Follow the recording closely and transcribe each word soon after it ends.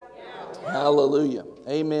Hallelujah.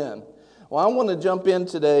 Amen. Well, I want to jump in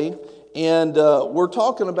today, and we're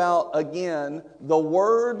talking about, again, the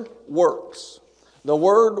Word works. The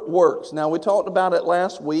Word works. Now, we talked about it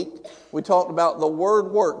last week. We talked about the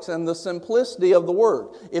Word works and the simplicity of the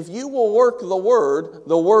Word. If you will work the Word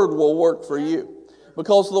will work for you.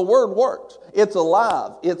 Because the Word works. It's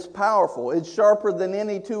alive. It's powerful. It's sharper than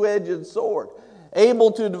any two-edged sword.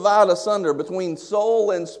 Able to divide asunder between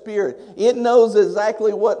soul and spirit. It knows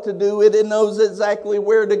exactly what to do. It knows exactly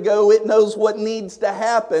where to go. It knows what needs to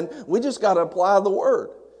happen. We just got to apply the Word.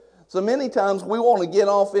 So many times we want to get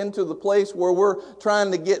off into the place where we're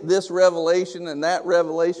trying to get this revelation and that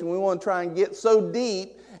revelation. We want to try and get so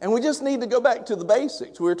deep, and we just need to go back to the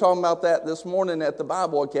basics. We were talking about that this morning at the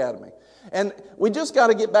Bible Academy. And we just got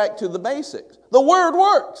to get back to the basics. The Word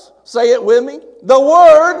works. Say it with me. The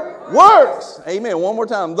Word works. Amen. One more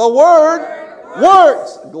time. The Word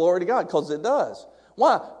works. Glory to God, because it does.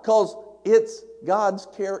 Why? Because it's God's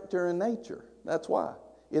character and nature. That's why.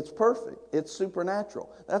 It's perfect. It's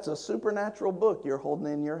supernatural. That's a supernatural book you're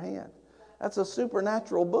holding in your hand. That's a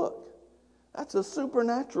supernatural book. That's a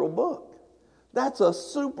supernatural book. That's a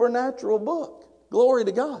supernatural book. Glory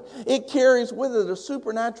to God. It carries with it a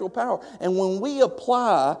supernatural power. And when we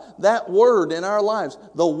apply that Word in our lives,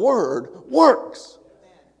 the Word works.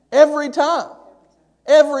 Every time.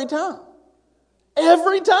 Every time.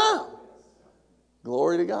 Every time.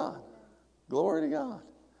 Glory to God. Glory to God.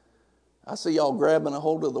 I see y'all grabbing a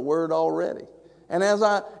hold of the Word already. And as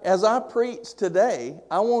I preach today,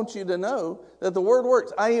 I want you to know that the Word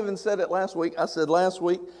works. I even said it last week. I said last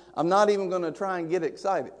week, I'm not even going to try and get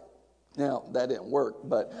excited. Now, that didn't work,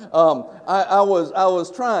 but I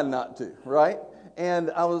was trying not to, right?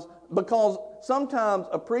 And because sometimes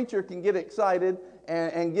a preacher can get excited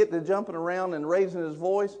and get to jumping around and raising his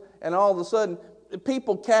voice, and all of a sudden,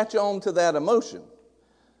 people catch on to that emotion,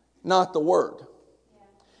 not the Word.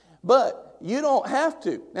 But you don't have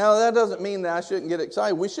to. Now, that doesn't mean that I shouldn't get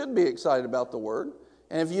excited. We should be excited about the Word.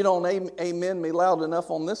 And if you don't amen me loud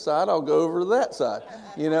enough on this side, I'll go over to that side.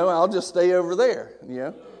 I'll just stay over there,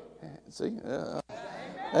 See? And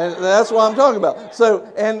that's what I'm talking about. So,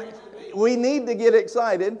 and we need to get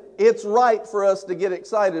excited. It's right for us to get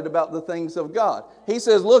excited about the things of God. He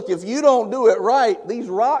says, look, if you don't do it right, these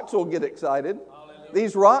rocks will get excited.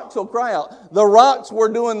 These rocks will cry out. The rocks were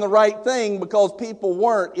doing the right thing because people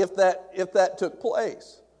weren't if that took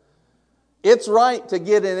place. It's right to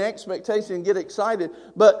get in expectation and get excited,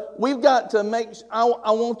 but we've got to I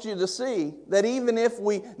want you to see that even if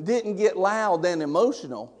we didn't get loud and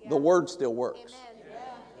emotional, the Word still works. Amen.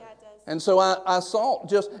 Yeah, it does. And so I saw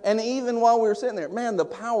and even while we were sitting there, man, the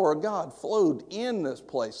power of God flowed in this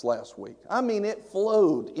place last week. I mean, it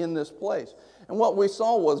flowed in this place. And what we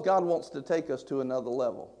saw was God wants to take us to another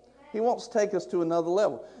level. He wants to take us to another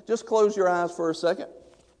level. Just close your eyes for a second.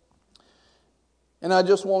 And I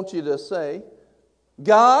just want you to say,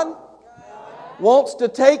 God wants to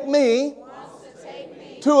take me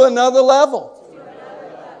to another level.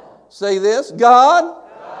 Say this, God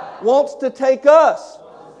wants to take us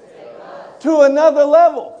to another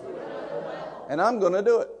level. And I'm going to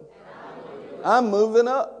do it. I'm moving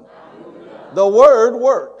up. The Word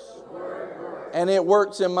works. And it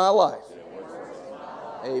works in my life.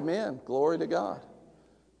 Amen. Glory to God.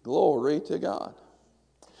 Glory to God.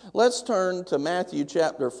 Let's turn to Matthew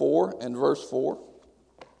chapter 4 and verse 4.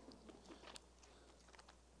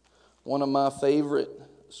 One of my favorite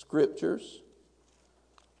scriptures.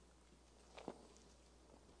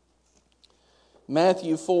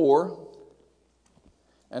 Matthew 4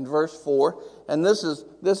 and verse 4. And this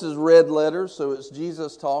is red letters, so it's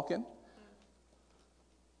Jesus talking.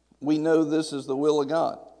 We know this is the will of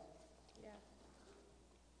God.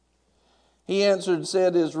 He answered and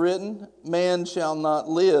said, "It is written, man shall not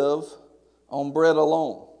live on bread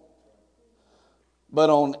alone, but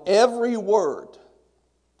on every word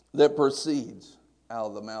that proceeds out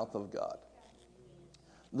of the mouth of God."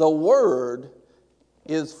 The Word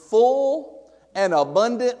is full and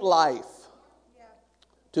abundant life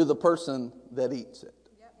to the person that eats it.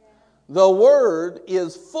 The Word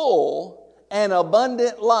is full and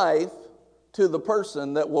abundant life to the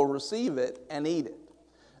person that will receive it and eat it.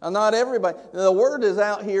 Now, not everybody. The Word is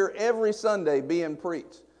out here every Sunday being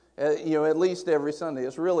preached. At least every Sunday.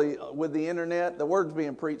 It's really, with the internet, the Word's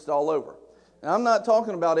being preached all over. Now, I'm not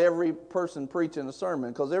talking about every person preaching a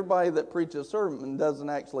sermon, because everybody that preaches a sermon doesn't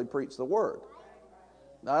actually preach the Word.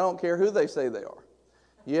 I don't care who they say they are.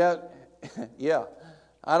 Yeah.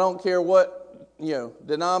 I don't care what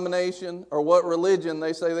denomination or what religion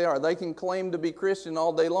they say they are. They can claim to be Christian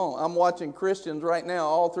all day long. I'm watching Christians right now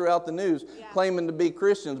all throughout the news claiming to be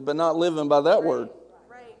Christians but not living by that word.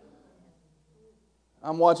 Right.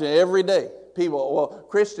 I'm watching it every day. People, well,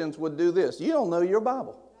 Christians would do this. You don't know your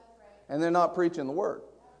Bible. And they're not preaching the Word.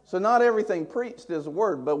 So not everything preached is a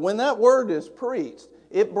word. But when that word is preached,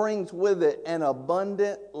 it brings with it an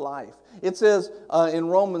abundant life. It says in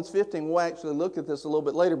Romans 15, we'll actually look at this a little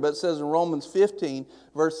bit later, but it says in Romans 15,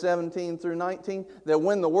 verse 17 through 19, that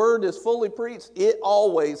when the word is fully preached, it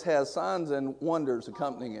always has signs and wonders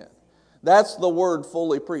accompanying it. That's the word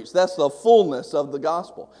fully preached. That's the fullness of the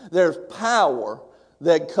gospel. There's power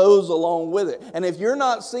that goes along with it. And if you're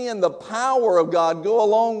not seeing the power of God go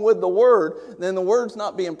along with the Word, then the Word's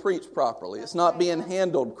not being preached properly. It's not being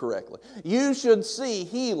handled correctly. You should see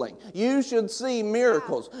healing. You should see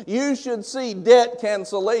miracles. You should see debt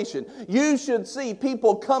cancellation. You should see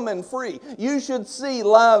people coming free. You should see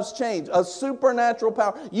lives change, a supernatural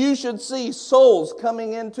power. You should see souls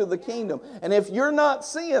coming into the kingdom. And if you're not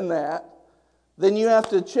seeing that, then you have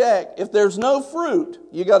to check. If there's no fruit,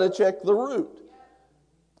 you got to check the root.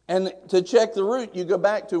 And to check the root, you go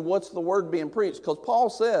back to what's the word being preached. Because Paul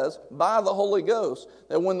says, by the Holy Ghost,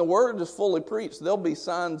 that when the word is fully preached, there'll be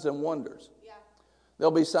signs and wonders. Yeah.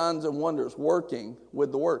 There'll be signs and wonders working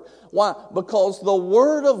with the word. Why? Because the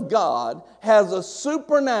word of God has a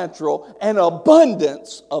supernatural and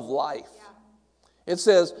abundance of life. Yeah. It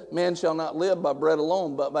says, man shall not live by bread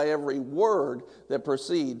alone, but by every word that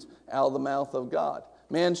proceeds out of the mouth of God.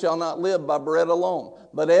 Man shall not live by bread alone,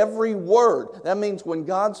 but every word. That means when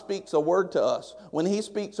God speaks a word to us, when He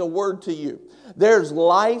speaks a word to you, there's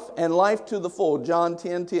life and life to the full. John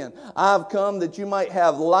 10:10. I've come that you might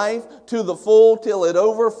have life to the full till it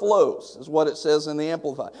overflows, is what it says in the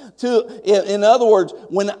Amplified. In other words,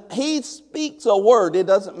 when He speaks a word, it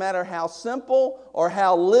doesn't matter how simple or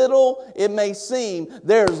how little it may seem,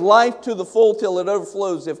 there's life to the full till it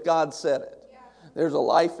overflows if God said it. There's a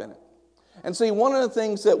life in it. And see, one of the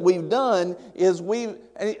things that we've done is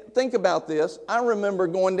think about this. I remember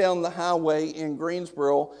going down the highway in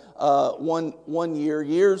Greensboro one year,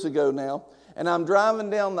 years ago now, and I'm driving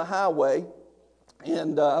down the highway,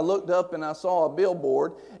 and I looked up and I saw a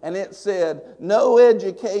billboard, and it said, no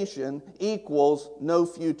education equals no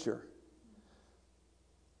future.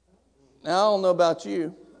 Now, I don't know about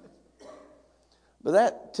you, but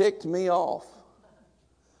that ticked me off.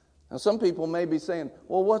 Now, some people may be saying,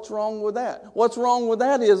 well, what's wrong with that? What's wrong with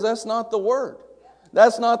that is that's not the Word.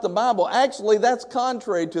 That's not the Bible. Actually, that's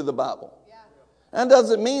contrary to the Bible. That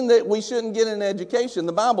doesn't mean that we shouldn't get an education.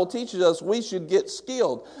 The Bible teaches us we should get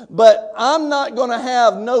skilled. But I'm not going to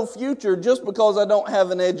have no future just because I don't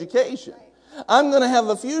have an education. I'm going to have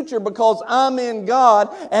a future because I'm in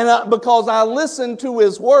God and because I listen to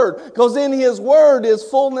His Word. Because in His Word is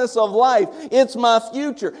fullness of life. It's my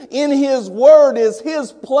future. In His Word is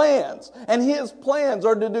His plans. And His plans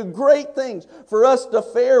are to do great things for us to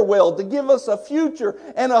fare well, to give us a future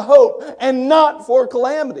and a hope, and not for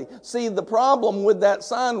calamity. See, the problem with that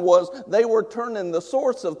sign was they were turning the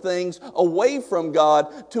source of things away from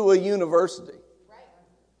God to a university.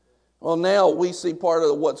 Well, now we see part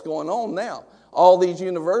of what's going on now. All these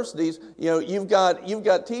universities, you've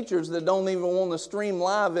got teachers that don't even want to stream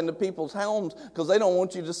live into people's homes because they don't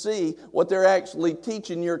want you to see what they're actually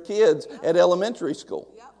teaching your kids at elementary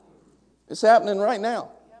school. Yep. It's happening right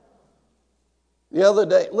now. Yep. The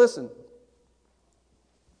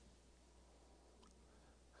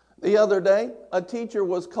other day, a teacher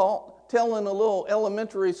was caught telling a little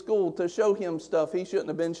elementary school to show him stuff he shouldn't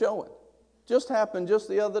have been showing. Just happened just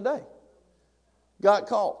the other day. Got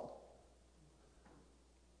caught.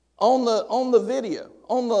 On the video,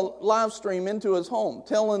 on the live stream into his home,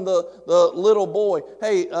 telling the little boy,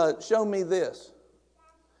 hey, show me this.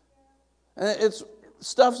 And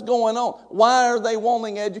stuff's going on. Why are they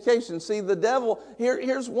wanting education? See, the devil,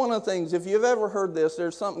 here's one of the things. If you've ever heard this,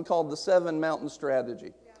 there's something called the 7 Mountain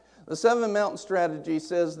Strategy. The 7 Mountain Strategy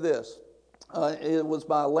says this. It was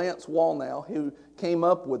by Lance Wallnau who came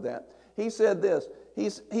up with that. He said this.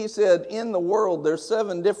 He said, in the world, there's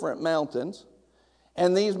 7 different mountains.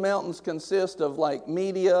 And these mountains consist of like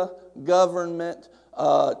media, government,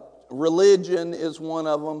 religion is one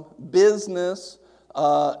of them, business,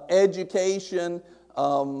 education,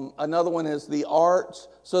 another one is the arts.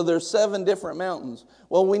 So there's 7 different mountains.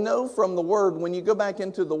 Well, we know from the Word, when you go back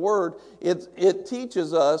into the Word, it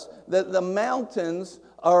teaches us that the mountains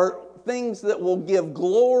are things that will give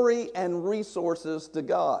glory and resources to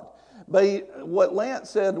God. But what Lance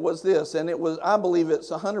said was this, and I believe it's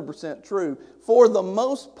 100% true. For the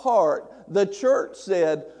most part, the church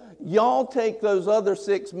said, y'all take those other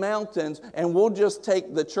 6 mountains and we'll just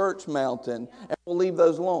take the church mountain and we'll leave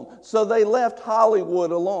those alone. So they left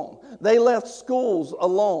Hollywood alone. They left schools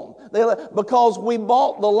alone. Because we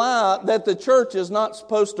bought the lie that the church is not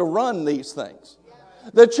supposed to run these things.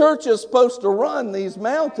 The church is supposed to run these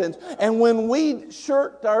mountains. And when we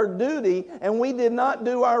shirked our duty and we did not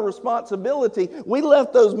do our responsibility, we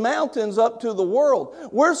left those mountains up to the world.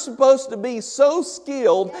 We're supposed to be so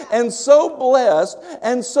skilled and so blessed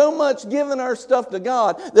and so much giving our stuff to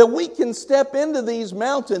God that we can step into these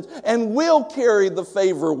mountains and we'll carry the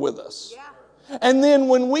favor with us. And then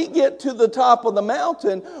when we get to the top of the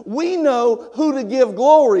mountain, we know who to give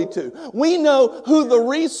glory to. We know who the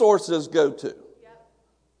resources go to.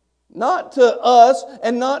 Not to us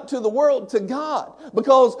and not to the world, to God.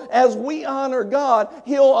 Because as we honor God,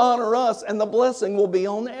 He'll honor us and the blessing will be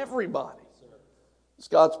on everybody. It's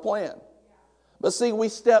God's plan. But see, we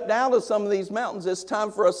stepped out of some of these mountains. It's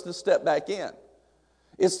time for us to step back in.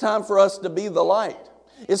 It's time for us to be the light.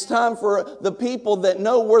 It's time for the people that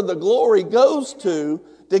know where the glory goes to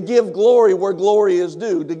give glory where glory is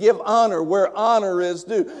due, to give honor where honor is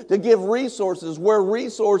due, to give resources where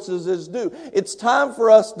resources is due. It's time for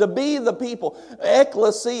us to be the people.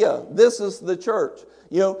 Ecclesia, this is the church.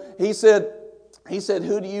 You know, he said,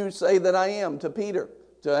 who do you say that I am? To Peter.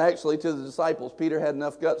 To the disciples. Peter had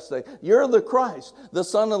enough guts to say, you're the Christ, the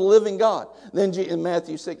Son of the living God. Then in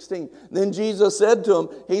Matthew 16. Then Jesus said to him,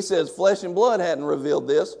 he says, flesh and blood hadn't revealed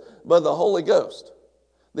this, but the Holy Ghost.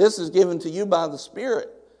 This is given to you by the Spirit.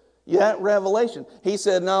 That revelation. He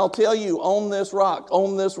said, and I'll tell you, on this rock,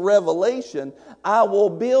 on this revelation, I will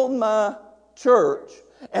build my church,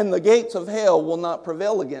 and the gates of hell will not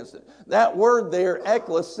prevail against it. That word there,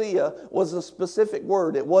 ecclesia, was a specific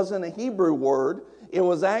word. It wasn't a Hebrew word. It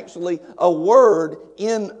was actually a word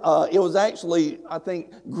I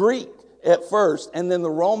think, Greek at first, and then the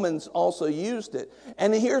Romans also used it.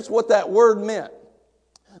 And here's what that word meant.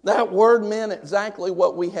 That word meant exactly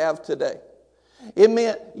what we have today. It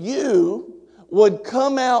meant you would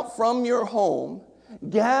come out from your home,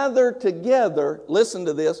 gather together, listen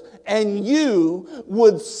to this, and you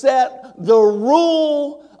would set the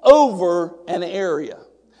rule over an area.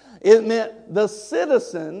 It meant the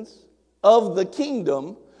citizens of the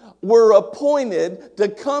kingdom were appointed to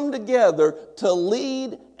come together to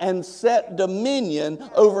lead and set dominion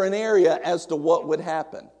over an area as to what would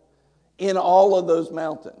happen in all of those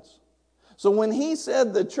mountains. So when he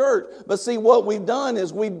said the church, but see what we've done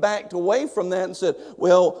is we backed away from that and said,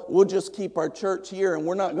 well, we'll just keep our church here and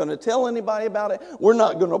we're not going to tell anybody about it. We're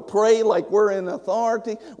not going to pray like we're in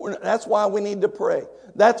authority. That's why we need to pray.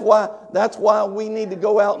 That's why we need to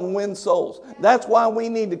go out and win souls. That's why we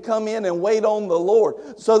need to come in and wait on the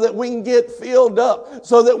Lord so that we can get filled up.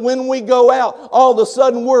 So that when we go out, all of a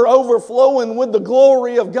sudden we're overflowing with the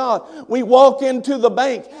glory of God. We walk into the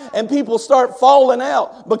bank and people start falling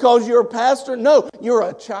out because you're a pastor. No, you're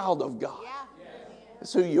a child of God.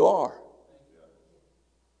 That's who you are.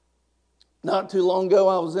 Not too long ago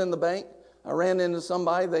I was in the bank. I ran into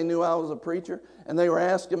somebody. They knew I was a preacher and they were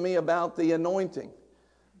asking me about the anointing.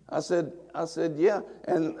 I said, yeah,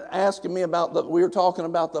 and asking me we were talking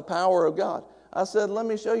about the power of God. I said, let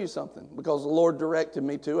me show you something, because the Lord directed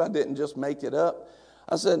me to. I didn't just make it up.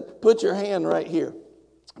 I said, put your hand right here.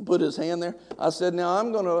 Put his hand there. I said, now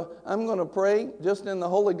I'm gonna pray just in the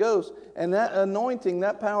Holy Ghost, and that anointing,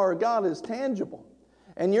 that power of God is tangible,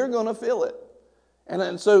 and you're gonna feel it.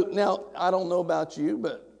 And so now I don't know about you,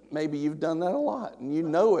 but maybe you've done that a lot, and you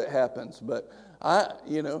know it happens. But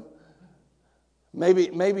Maybe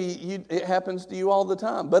it happens to you all the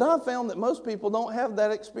time. But I found that most people don't have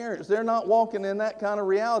that experience. They're not walking in that kind of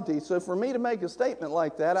reality. So for me to make a statement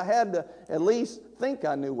like that, I had to at least think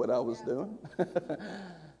I knew what I was doing.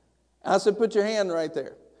 I said, put your hand right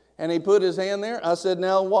there. And he put his hand there. I said,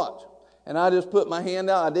 now watch. And I just put my hand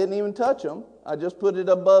out. I didn't even touch him. I just put it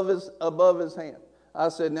above his hand. I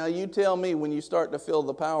said, now you tell me when you start to feel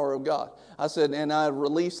the power of God. I said, and I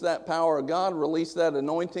released that power of God, released that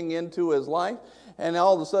anointing into his life. And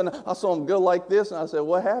all of a sudden, I saw him go like this, and I said,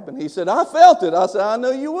 what happened? He said, I felt it. I said, I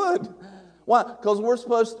know you would. Why? Because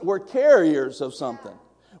we're carriers of something.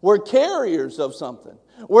 We're carriers of something.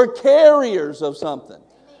 We're carriers of something.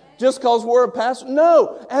 Just because we're a pastor?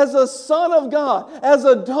 No. As a son of God, as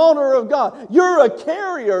a daughter of God, you're a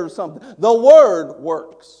carrier of something. The Word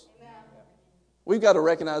works. We've got to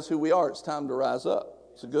recognize who we are. It's time to rise up.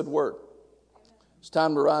 It's a good word. It's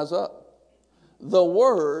time to rise up. The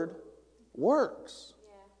Word works.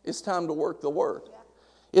 It's time to work the Word.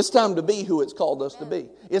 It's time to be who it's called us to be.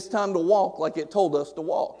 It's time to walk like it told us to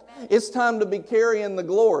walk. It's time to be carrying the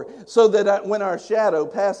glory so that when our shadow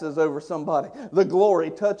passes over somebody, the glory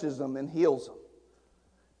touches them and heals them.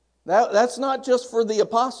 That's not just for the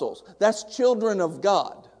apostles. That's children of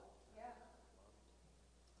God.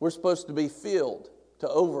 We're supposed to be filled to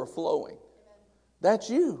overflowing. That's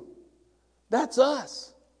you. That's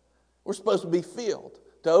us. We're supposed to be filled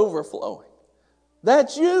to overflowing.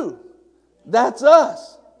 That's you. That's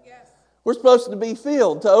us. Yes. We're supposed to be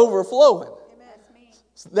filled to overflowing. Amen.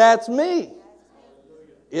 That's me.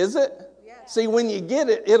 Is it? Yeah. See, when you get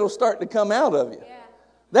it, it'll start to come out of you. Yeah.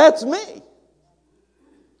 That's me.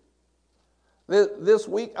 This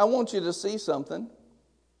week, I want you to see something.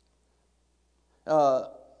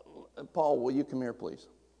 Paul, will you come here, please?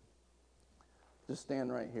 Just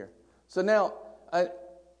stand right here. So now,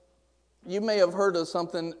 you may have heard of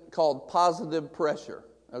something called positive pressure,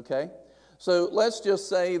 okay? So let's just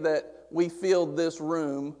say that we filled this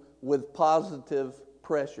room with positive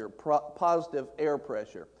pressure, positive air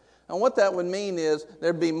pressure. And what that would mean is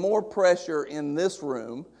there'd be more pressure in this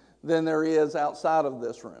room than there is outside of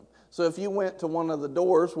this room. So if you went to one of the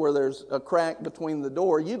doors where there's a crack between the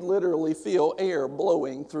door, you'd literally feel air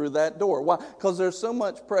blowing through that door. Why? Because there's so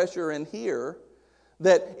much pressure in here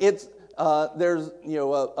that it's there's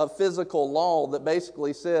a physical law that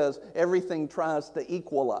basically says everything tries to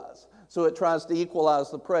equalize. So it tries to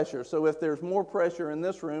equalize the pressure. So if there's more pressure in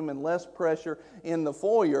this room and less pressure in the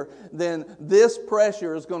foyer, then this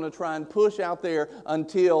pressure is going to try and push out there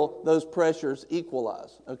until those pressures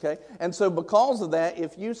equalize. Okay? And so because of that,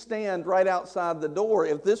 if you stand right outside the door,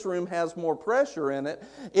 if this room has more pressure in it,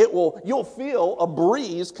 you'll feel a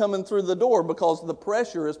breeze coming through the door because the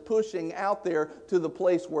pressure is pushing out there to the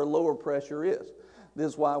place where lower pressure is.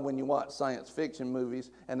 This is why when you watch science fiction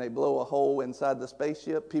movies and they blow a hole inside the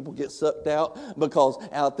spaceship, people get sucked out because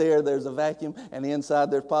out there's a vacuum and inside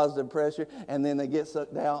there's positive pressure, and then they get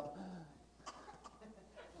sucked out.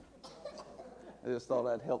 I just thought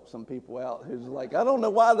I'd help some people out who's like, I don't know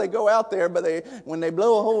why they go out there, but when they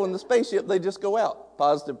blow a hole in the spaceship, they just go out.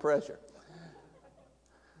 Positive pressure.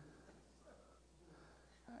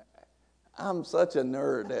 I'm such a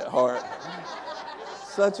nerd at heart.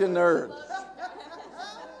 Such a nerd.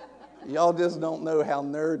 Y'all just don't know how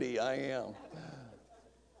nerdy I am.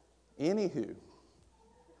 Anywho.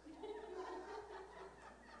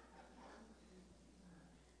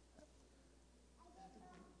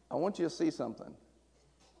 I want you to see something.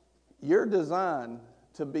 You're designed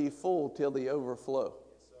to be full till the overflow.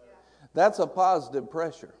 That's a positive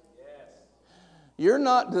pressure. You're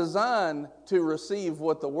not designed to receive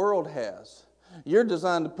what the world has. You're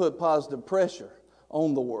designed to put positive pressure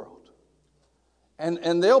on the world.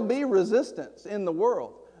 And there'll be resistance in the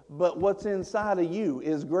world, but what's inside of you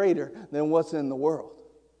is greater than what's in the world.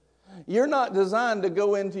 You're not designed to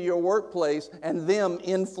go into your workplace and them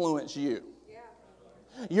influence you.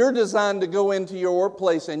 You're designed to go into your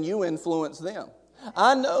workplace and you influence them.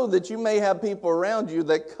 I know that you may have people around you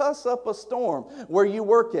that cuss up a storm where you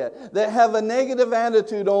work at, that have a negative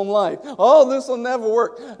attitude on life. Oh, this will never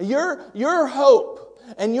work. Your hope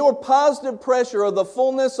and your positive pressure of the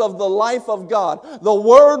fullness of the life of God, the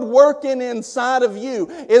Word working inside of you,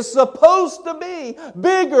 is supposed to be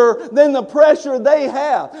bigger than the pressure they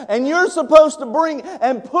have. And you're supposed to bring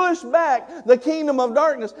and push back the kingdom of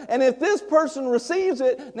darkness. And if this person receives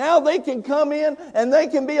it, now they can come in and they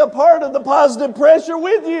can be a part of the positive pressure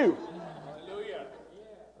with you. Hallelujah.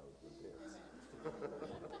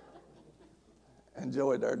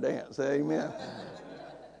 Enjoyed our dance. Amen.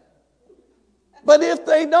 But if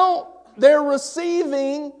they don't, they're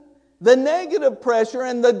receiving the negative pressure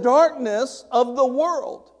and the darkness of the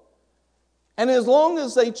world. And as long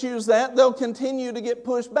as they choose that, they'll continue to get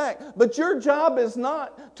pushed back. But your job is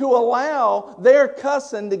not to allow their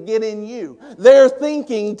cussing to get in you, their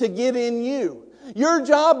thinking to get in you. Your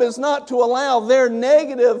job is not to allow their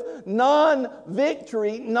negative,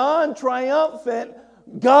 non-victory, non-triumphant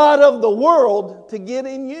God of the world to get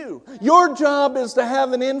in you. Your job is to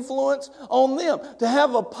have an influence on them, to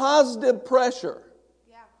have a positive pressure.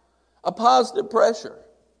 Yeah. A positive pressure.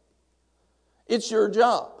 It's your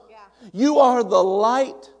job. Yeah. You are the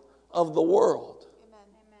light of the world. Amen.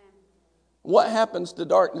 Amen. What happens to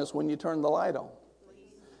darkness when you turn the light on?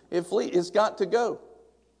 It flees. It's got to go.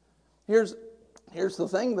 Here's the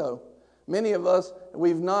thing though. Many of us,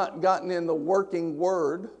 we've not gotten in the working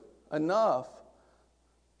word enough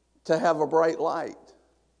to have a bright light.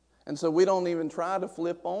 And so we don't even try to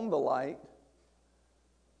flip on the light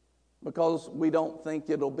because we don't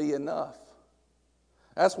think it'll be enough.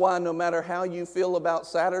 That's why no matter how you feel about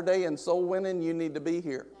Saturday and soul winning, you need to be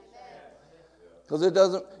here.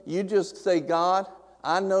 Because you just say, God,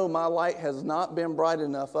 I know my light has not been bright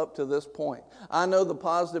enough up to this point. I know the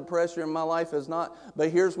positive pressure in my life has not, but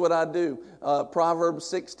here's what I do. Proverbs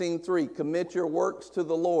 16:3, commit your works to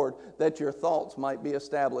the Lord that your thoughts might be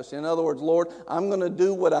established. In other words, Lord, I'm going to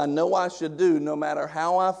do what I know I should do no matter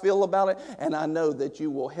how I feel about it, and I know that you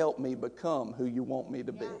will help me become who you want me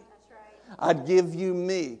to be. I'd give you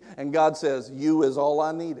me. And God says, you is all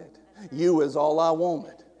I needed. You is all I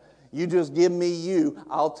wanted. You just give me you.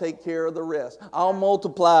 I'll take care of the rest. I'll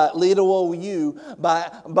multiply little old you by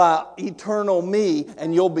eternal me,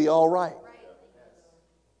 and you'll be all right.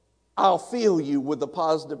 I'll fill you with the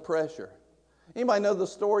positive pressure. Anybody know the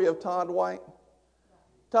story of Todd White?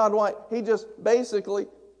 Todd White, he just basically,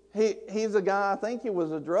 he's a guy, I think he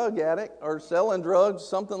was a drug addict or selling drugs,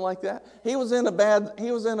 something like that. He was in a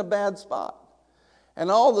bad spot. And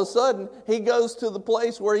all of a sudden, he goes to the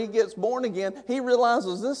place where he gets born again. He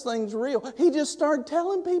realizes this thing's real. He just started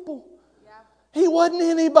telling people. Yeah. He wasn't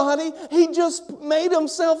anybody. He just made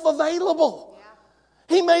himself available.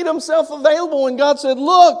 Yeah. He made himself available, and God said,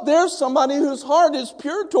 look, there's somebody whose heart is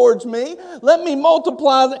pure towards me. Let me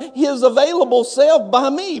multiply his available self by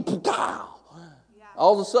me. Yeah.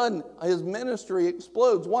 All of a sudden, his ministry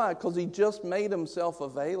explodes. Why? Because he just made himself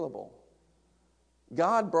available.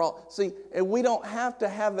 God brought, see, and we don't have to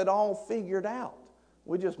have it all figured out.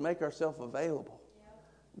 We just make ourselves available.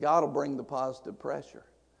 God will bring the positive pressure.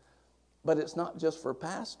 But it's not just for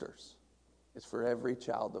pastors. It's for every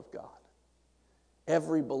child of God.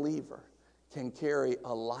 Every believer can carry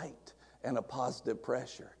a light and a positive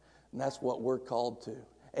pressure. And that's what we're called to.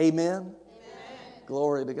 Amen? Amen.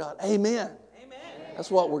 Glory to God. Amen. Amen. That's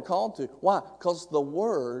what we're called to. Why? Because the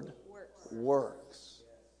Word works.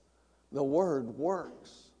 The Word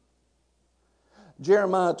works.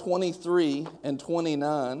 Jeremiah 23 and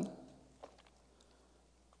 29.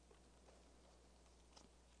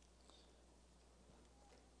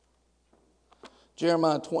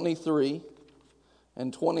 Jeremiah 23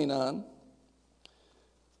 and 29.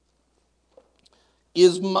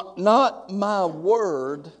 Is not my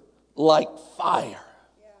word like fire,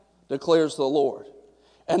 declares the Lord,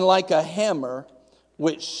 and like a hammer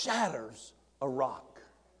which shatters a rock?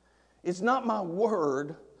 Is not my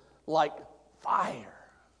word like fire?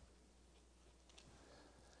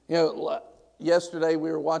 You know, yesterday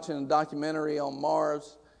we were watching a documentary on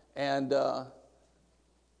Mars, and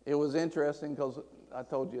it was interesting because I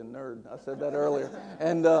told you a nerd. I said that earlier,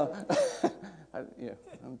 and I'm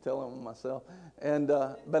telling myself. And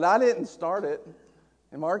but I didn't start it,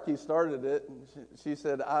 and Marky started it. And she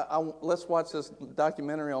said, "Let's watch this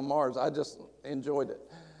documentary on Mars." I just enjoyed it.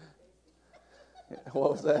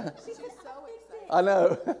 What was that? She's so excited. I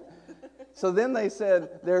know. So then they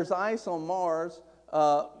said there's ice on Mars,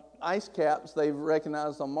 ice caps they've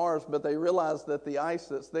recognized on Mars, but they realized that the ice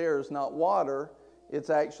that's there is not water, it's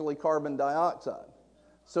actually carbon dioxide.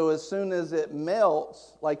 So as soon as it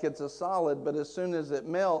melts, like it's a solid, but as soon as it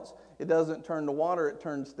melts, it doesn't turn to water, it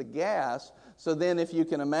turns to gas. So then if you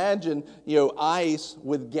can imagine, ice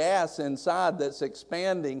with gas inside that's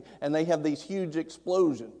expanding, and they have these huge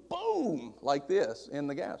explosions, boom, like this in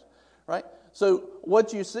the gas, right? So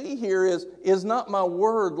what you see here is not my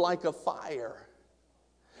word like a fire.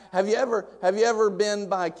 Have you ever been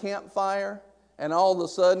by a campfire and all of a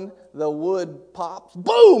sudden the wood pops,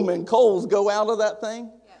 boom, and coals go out of that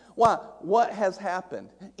thing? Yes. Why? What has happened?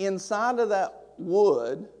 Inside of that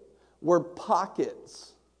wood were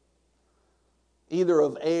pockets, either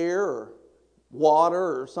of air or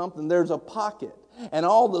water or something. There's a pocket. And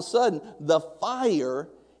all of a sudden, the fire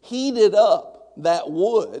heated up that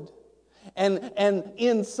wood. And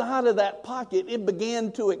inside of that pocket, it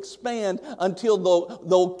began to expand until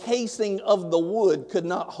the casing of the wood could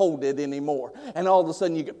not hold it anymore. And all of a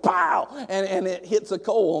sudden, you get pow! And it hits a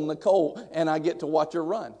coal on the coal. And I get to watch her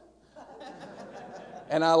run.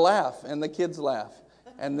 And I laugh, and the kids laugh.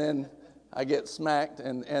 And then I get smacked,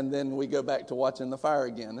 and then we go back to watching the fire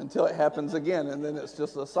again until it happens again, and then it's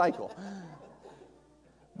just a cycle.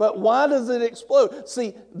 But why does it explode?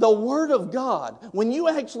 See, the Word of God, when you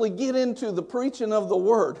actually get into the preaching of the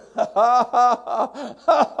Word,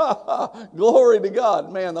 glory to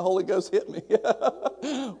God. Man, the Holy Ghost hit me.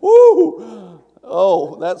 Woo!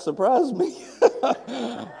 Oh, that surprised me.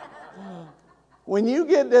 When you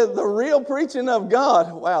get to the real preaching of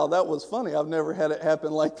God, wow, that was funny. I've never had it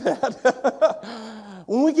happen like that.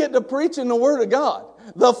 When we get to preaching the Word of God,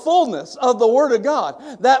 the fullness of the Word of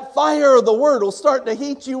God, that fire of the Word will start to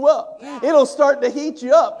heat you up. It'll start to heat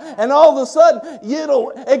you up. And all of a sudden, it'll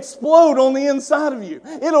explode on the inside of you.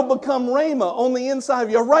 It'll become rhema on the inside of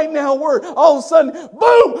you. Right now, Word. All of a sudden,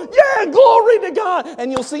 boom! Yeah, glory to God!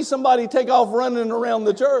 And you'll see somebody take off running around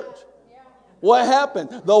the church. What happened?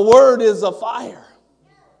 The Word is a fire.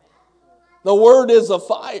 The Word is a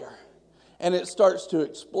fire. And it starts to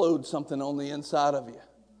explode something on the inside of you.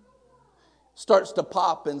 Starts to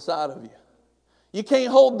pop inside of you. You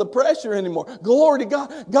can't hold the pressure anymore. Glory to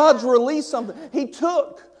God. God's released something. He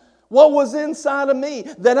took What was inside of me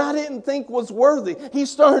that I didn't think was worthy? He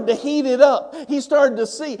started to heat it up. He started to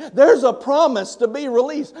see there's a promise to be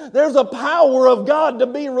released. There's a power of God to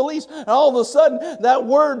be released. And all of a sudden, that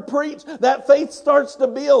word preached, that faith starts to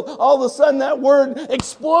build. All of a sudden, that word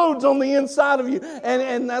explodes on the inside of you.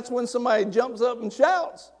 And that's when somebody jumps up and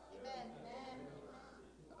shouts.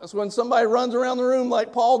 That's when somebody runs around the room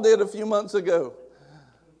like Paul did a few months ago.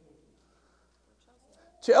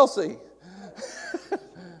 Chelsea.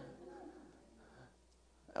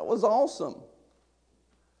 That was awesome.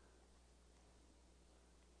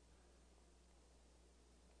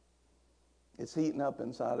 It's heating up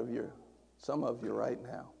inside of some of you right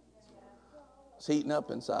now. It's heating up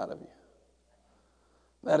inside of you.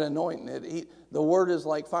 That anointing, the word is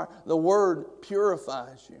like fire. The word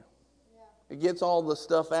purifies you. It gets all the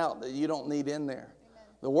stuff out that you don't need in there.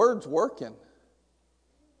 The word's working.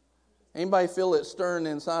 Anybody feel it stirring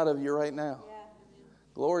inside of you right now?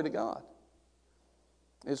 Glory to God.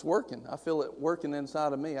 It's working. I feel it working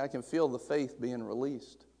inside of me. I can feel the faith being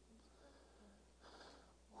released.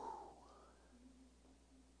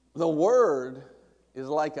 The word is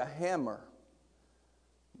like a hammer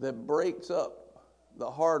that breaks up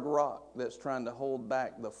the hard rock that's trying to hold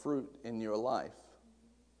back the fruit in your life.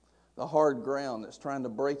 The hard ground that's trying to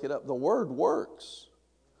break it up. The word works.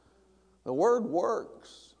 The word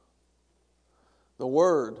works. The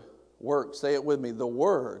word works. Say it with me. The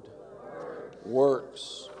word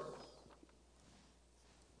works.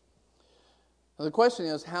 Now the question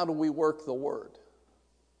is, how do we work the word?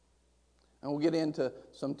 And we'll get into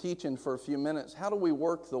some teaching for a few minutes. How do we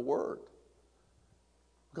work the word?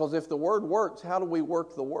 Because if the word works, how do we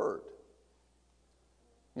work the word?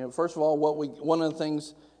 You know, first of all, one of the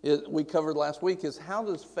things we covered last week is, how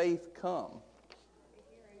does faith come?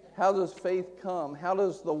 How does faith come? How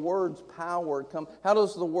does the word's power come? How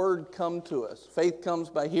does the word come to us? Faith comes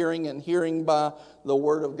by hearing, and hearing by the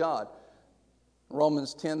word of God.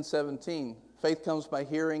 Romans 10:17. Faith comes by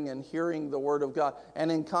hearing, and hearing the word of God.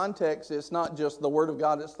 And in context, it's not just the word of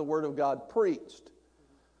God, it's the word of God preached.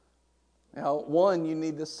 Now, you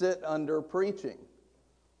need to sit under preaching.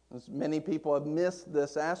 Many people have missed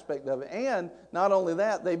this aspect of it. And not only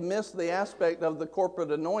that, they've missed the aspect of the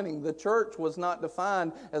corporate anointing. The church was not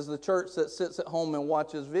defined as the church that sits at home and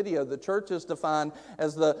watches video. The church is defined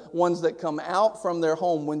as the ones that come out from their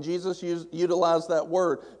home. When Jesus utilized that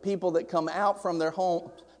word, people that come out from their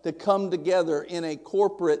home to come together in a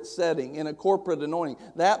corporate setting, in a corporate anointing.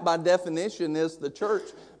 That, by definition, is the church.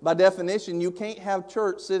 By definition, you can't have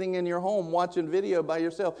church sitting in your home watching video by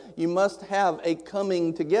yourself. You must have a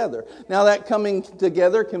coming together. Now, that coming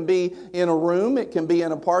together can be in a room, it can be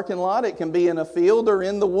in a parking lot, it can be in a field or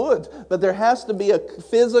in the woods. But there has to be a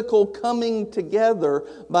physical coming together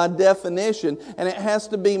by definition, and it has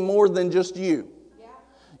to be more than just you.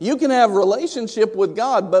 You can have relationship with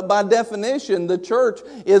God, but by definition, the church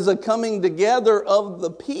is a coming together of the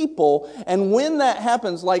people. And when that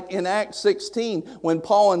happens, like in Acts 16, when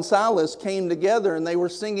Paul and Silas came together and they were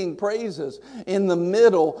singing praises in the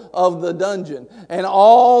middle of the dungeon, and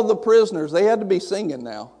all the prisoners, they had to be singing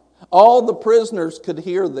now, all the prisoners could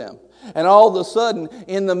hear them. And all of a sudden,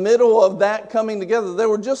 in the middle of that coming together, there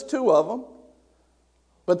were just two of them,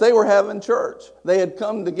 but they were having church. They had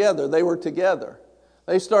come together. They were together.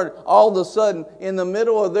 They started, all of a sudden, in the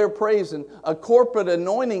middle of their praising, a corporate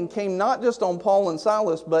anointing came not just on Paul and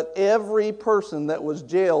Silas, but every person that was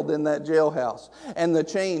jailed in that jailhouse. And the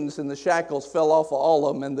chains and the shackles fell off of all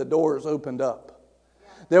of them, and the doors opened up.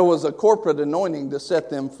 There was a corporate anointing to set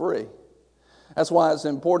them free. That's why it's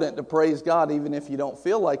important to praise God even if you don't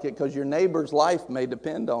feel like it, because your neighbor's life may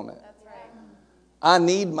depend on it. That's right. I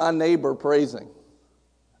need my neighbor praising.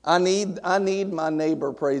 I need my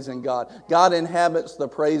neighbor praising God. God inhabits the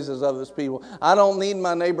praises of His people. I don't need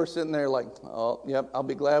my neighbor sitting there like, oh, yep, I'll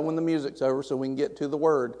be glad when the music's over so we can get to the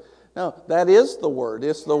Word. No, that is the Word.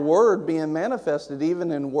 It's the Word being manifested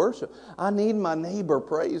even in worship. I need my neighbor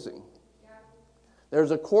praising.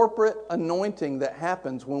 There's a corporate anointing that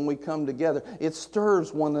happens when we come together. It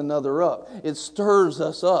stirs one another up. It stirs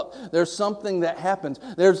us up. There's something that happens.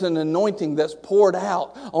 There's an anointing that's poured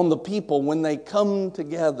out on the people when they come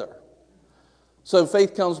together. So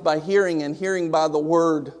faith comes by hearing, and hearing by the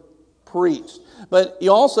word preached. But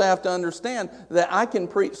you also have to understand that I can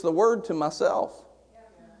preach the word to myself.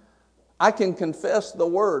 I can confess the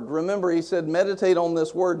word. Remember, he said, meditate on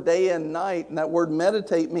this word day and night. And that word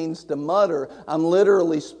meditate means to mutter. I'm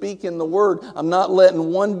literally speaking the word. I'm not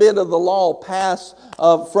letting one bit of the law pass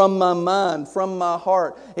from my mind, from my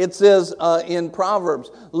heart. It says in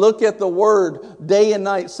Proverbs, look at the word day and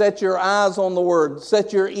night. Set your eyes on the word.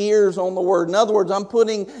 Set your ears on the word. In other words, I'm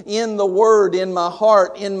putting in the word in my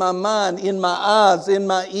heart, in my mind, in my eyes, in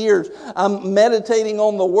my ears. I'm meditating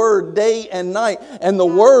on the word day and night. And the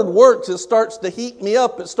word works. It starts to heat me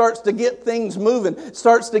up. It starts to get things moving. It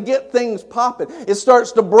starts to get things popping. It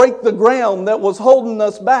starts to break the ground that was holding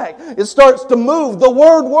us back. It starts to move. The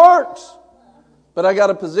word works. But I got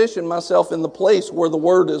to position myself in the place where the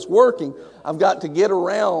word is working. I've got to get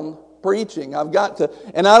around preaching.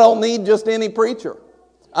 And I don't need just any preacher.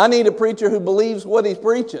 I need a preacher who believes what he's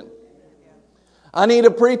preaching. I need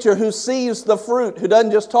a preacher who sees the fruit, who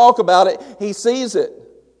doesn't just talk about it, he sees it.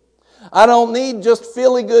 I don't need just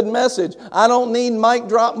feel-good message. I don't need mic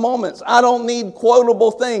drop moments. I don't need quotable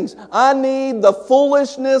things. I need the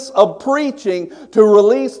foolishness of preaching to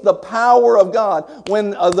release the power of God when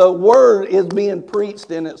the word is being preached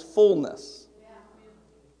in its fullness.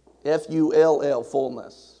 F-U-L-L,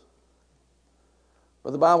 fullness.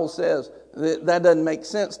 But the Bible says that doesn't make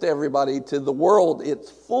sense to everybody. To the world, it's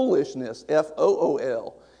foolishness,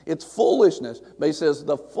 F-O-O-L. It's foolishness. But he says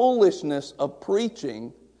the foolishness of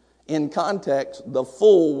preaching, in context, the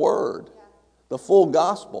full word, the full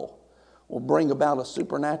gospel, will bring about a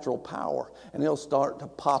supernatural power, and it'll start to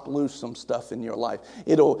pop loose some stuff in your life.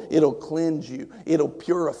 It'll cleanse you. It'll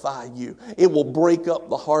purify you. It will break up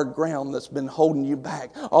the hard ground that's been holding you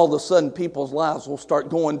back. All of a sudden, people's lives will start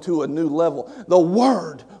going to a new level. The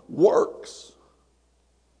word works.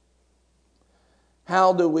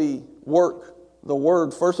 How do we work the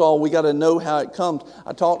word? First of all, we got to know how it comes.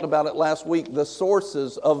 I talked about it last week. The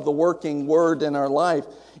sources of the working word in our life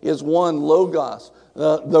is one, Logos,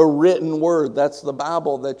 the written word. That's the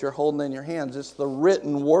Bible that you're holding in your hands. It's the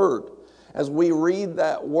written word. As we read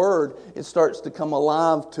that word, it starts to come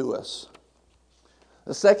alive to us.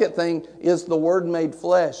 The second thing is the Word made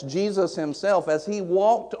flesh. Jesus himself, as he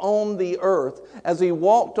walked on the earth, he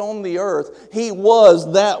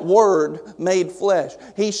was that Word made flesh.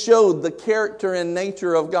 He showed the character and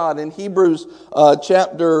nature of God. In Hebrews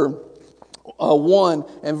chapter 1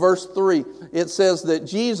 and verse 3, it says that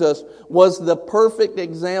Jesus was the perfect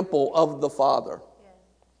example of the Father.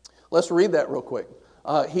 Let's read that real quick.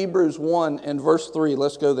 Hebrews 1 and verse 3.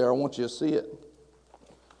 Let's go there. I want you to see it.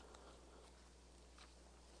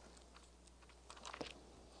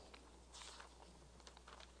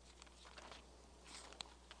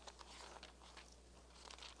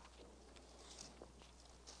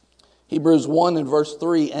 Hebrews 1 and verse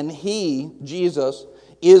 3, and he, Jesus,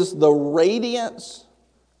 is the radiance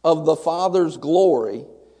of the Father's glory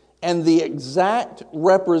and the exact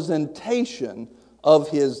representation of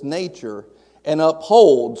his nature, and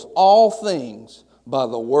upholds all things by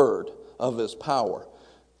the word of his power.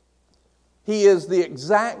 He is the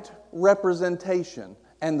exact representation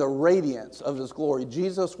and the radiance of his glory.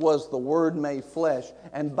 Jesus was the Word made flesh,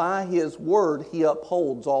 and by his word he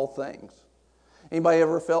upholds all things. Anybody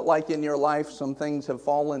ever felt like in your life some things have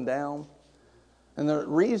fallen down? And the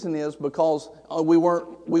reason is because we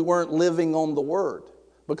weren't living on the Word.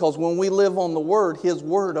 Because when we live on the Word, his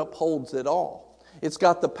word upholds it all. It's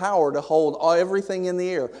got the power to hold everything in the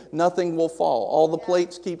air. Nothing will fall. All the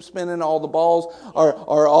plates keep spinning. All the balls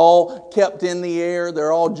are all kept in the air.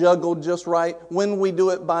 They're all juggled just right. When we do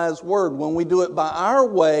it by his word, when we do it by our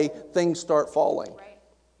way, things start falling.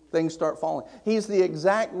 Things start falling. He's the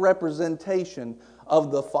exact representation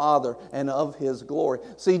of the Father and of his glory.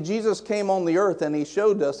 See, Jesus came on the earth and he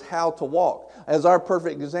showed us how to walk. As our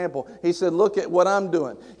perfect example, he said, look at what I'm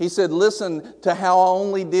doing. He said, listen to how I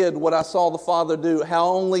only did what I saw the Father do, how I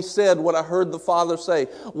only said what I heard the Father say.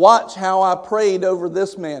 Watch how I prayed over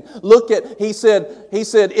this man. He said,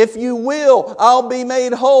 if you will, I'll be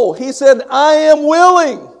made whole. He said, I am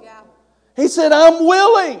willing. He said, I'm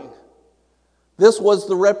willing. This was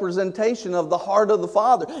the representation of the heart of the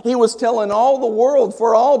Father. He was telling all the world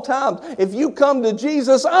for all time, if you come to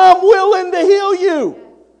Jesus, I'm willing to heal you.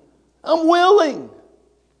 I'm willing.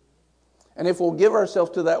 And if we'll give ourselves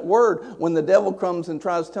to that word, when the devil comes and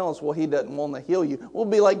tries to tell us, well, he doesn't want to heal you, we'll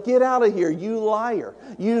be like, get out of here, you liar,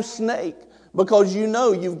 you snake. Because you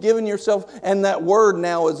know you've given yourself, and that word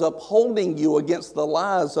now is upholding you against the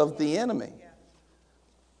lies of the enemy.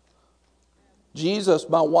 Jesus,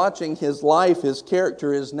 by watching his life, his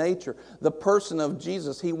character, his nature, the person of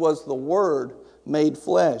Jesus, he was the Word made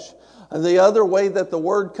flesh. And the other way that the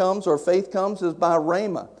Word comes or faith comes is by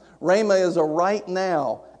Rhema. Rhema is a right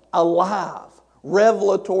now, alive,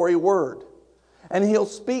 revelatory word. And He'll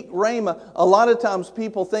speak rhema. A lot of times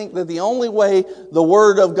people think that the only way the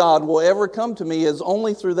Word of God will ever come to me is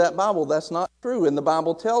only through that Bible. That's not true, and the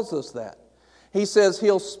Bible tells us that. He says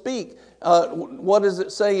He'll speak. What does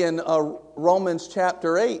it say in Romans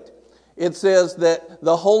chapter 8? It says that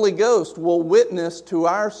the Holy Ghost will witness to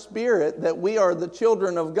our spirit that we are the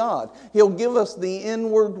children of God. He'll give us the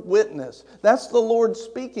inward witness. That's the Lord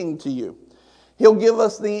speaking to you. He'll give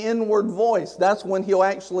us the inward voice. That's when He'll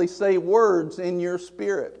actually say words in your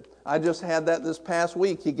spirit. I just had that this past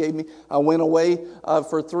week. I went away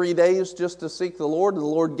for 3 days just to seek the Lord. The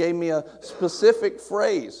Lord gave me a specific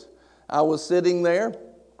phrase. I was sitting there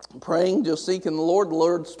praying, just seeking the Lord. The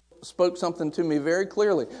Lord spoke something to me very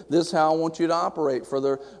clearly. This is how I want you to operate for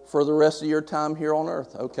the rest of your time here on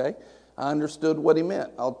earth. Okay? I understood what He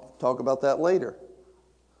meant. I'll talk about that later.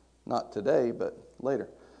 Not today, but later.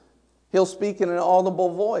 He'll speak in an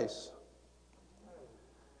audible voice.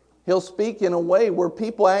 He'll speak in a way where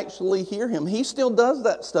people actually hear Him. He still does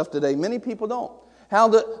that stuff today. Many people don't.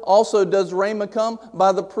 Also does Rhema come?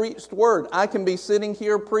 By the preached word. I can be sitting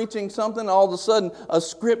here preaching something, all of a sudden a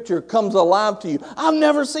scripture comes alive to you. I've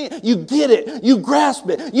never seen it. You get it. You grasp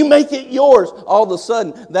it. You make it yours. All of a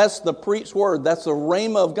sudden, that's the preached word. That's the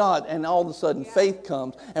Rhema of God. And all of a sudden, faith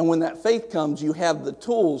comes. And when that faith comes, you have the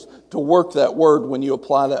tools to work that word when you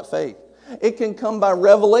apply that faith. It can come by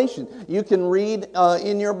revelation. You can read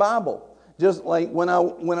in your Bible. Just like when I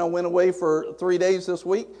went away for 3 days this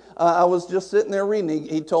week, I was just sitting there reading.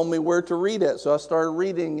 He told me where to read it, so I started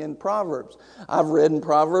reading in Proverbs. I've read in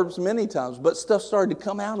Proverbs many times, but stuff started to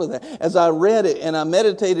come out of that. As I read it and I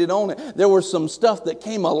meditated on it, there was some stuff that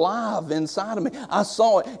came alive inside of me. I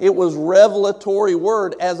saw it. It was revelatory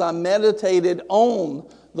word as I meditated on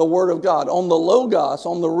the Word of God, on the Logos,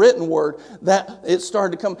 on the written Word, that it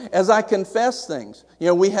started to come. As I confess things,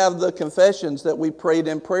 we have the confessions that we prayed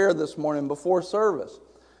in prayer this morning before service.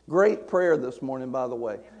 Great prayer this morning, by the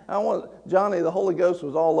way. Johnny, the Holy Ghost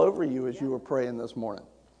was all over you as you were praying this morning.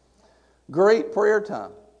 Great prayer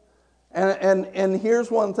time. And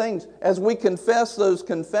here's one thing. As we confess those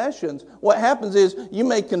confessions, what happens is you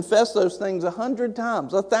may confess those things 100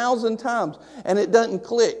 times, 1,000 times, and it doesn't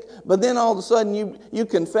click. But then all of a sudden you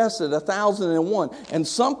confess it 1,001, and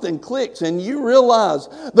something clicks, and you realize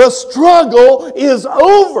the struggle is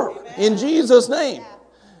over in Jesus' name.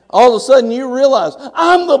 All of a sudden you realize,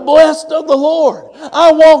 I'm the blessed of the Lord.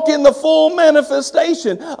 I walk in the full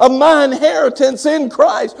manifestation of my inheritance in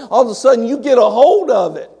Christ. All of a sudden you get a hold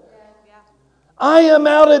of it. I am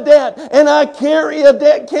out of debt, and I carry a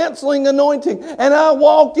debt-canceling anointing, and I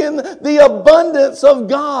walk in the abundance of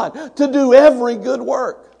God to do every good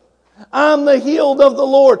work. I'm the healed of the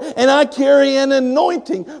Lord, and I carry an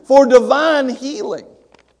anointing for divine healing.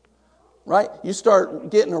 Right? You start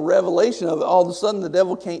getting a revelation of it, all of a sudden the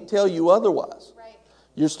devil can't tell you otherwise. Right.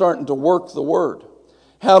 You're starting to work the Word.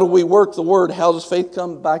 How do we work the Word? How does faith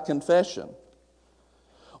come? By confession.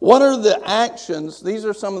 What are the actions? These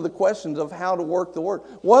are some of the questions of how to work the Word.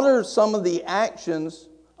 What are some of the actions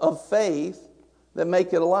of faith that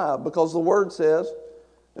make it alive? Because the Word says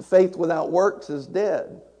faith without works is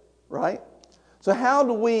dead. Right? So how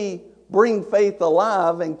do we bring faith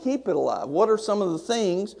alive and keep it alive? What are some of the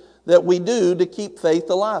things that we do to keep faith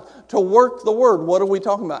alive? To work the Word. What are we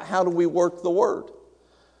talking about? How do we work the Word?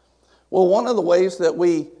 Well, one of the ways that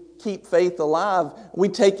we keep faith alive, we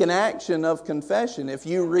take an action of confession. If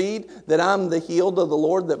you read that I'm the healed of the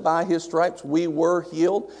Lord, that by His stripes we were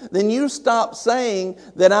healed, then you stop saying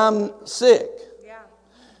that I'm sick. Yeah.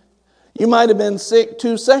 You might have been sick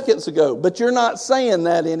 2 seconds ago, but you're not saying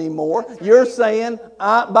that anymore. Right. You're saying,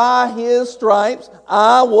 by His stripes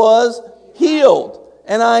I was healed,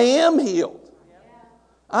 and I am healed.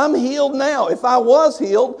 I'm healed now. If I was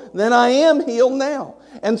healed, then I am healed now.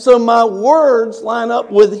 And so my words line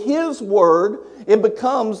up with His Word. It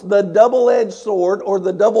becomes the double-edged sword or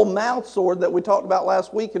the double-mouthed sword that we talked about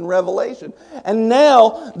last week in Revelation. And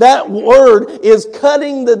now that Word is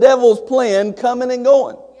cutting the devil's plan coming and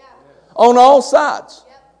going on all sides.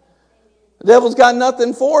 The devil's got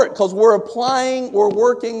nothing for it because we're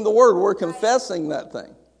working the Word. We're confessing that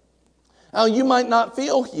thing. Now, you might not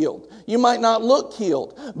feel healed. You might not look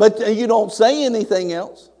healed. But you don't say anything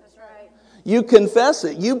else. You confess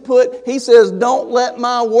it. He says, don't let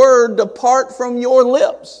my word depart from your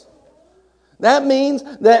lips. That means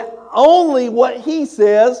that only what He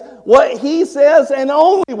says, and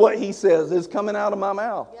only what He says is coming out of my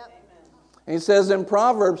mouth. Yep. And He says in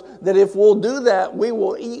Proverbs that if we'll do that, we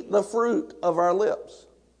will eat the fruit of our lips.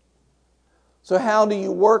 So how do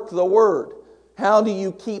you work the Word? How do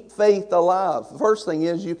you keep faith alive? The first thing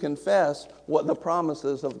is you confess what the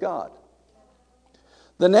promises of God.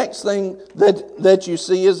 The next thing that you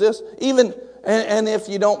see is this. Even, and if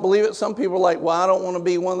you don't believe it, some people are like, well, I don't want to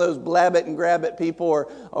be one of those blab it and grab it people,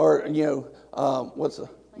 or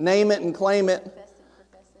name it and claim it.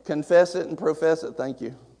 Confess it and profess it. Thank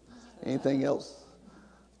you. Anything else?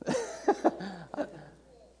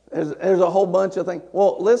 There's a whole bunch of things.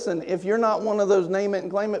 Well, listen, if you're not one of those name it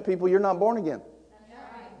and claim it people, you're not born again.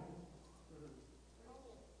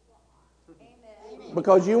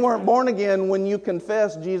 Because you weren't born again when you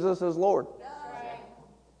confessed Jesus as Lord.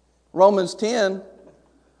 Romans 10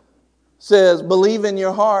 says, believe in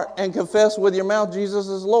your heart and confess with your mouth Jesus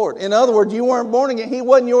is Lord. In other words, you weren't born again. He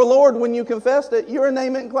wasn't your Lord when you confessed it. You're a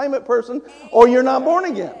name it and claim it person, or you're not born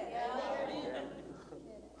again.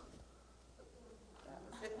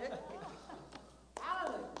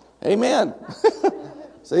 Amen.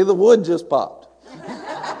 See, the wood just popped.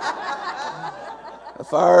 The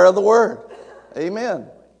fire of the Word. Amen.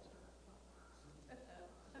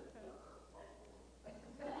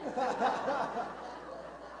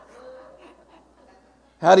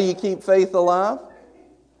 How do you keep faith alive?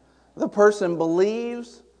 The person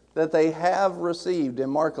believes that they have received. In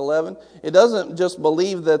Mark 11, it doesn't just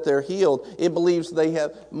believe that they're healed. It believes they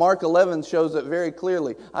have. Mark 11 shows it very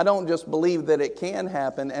clearly. I don't just believe that it can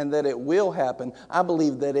happen and that it will happen. I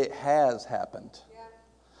believe that it has happened.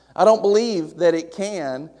 I don't believe that it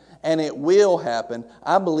can and it will happen.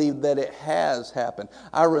 I believe that it has happened.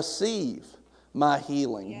 I receive my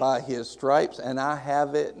healing by His stripes, and I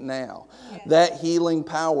have it now. That healing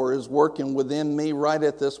power is working within me right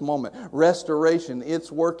at this moment. Restoration,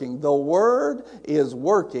 it's working. The Word is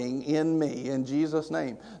working in me in Jesus'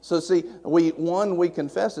 name. So see, we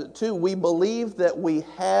confess it. Two, we believe that we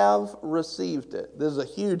have received it. This is a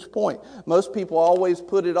huge point. Most people always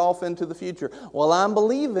put it off into the future. Well, I'm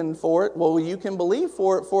believing for it. Well, you can believe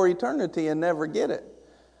for it for eternity and never get it.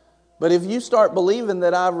 But if you start believing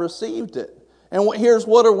that I've received it, and here's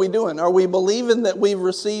what are we doing? Are we believing that we've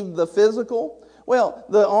received the physical? Well,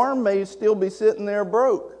 the arm may still be sitting there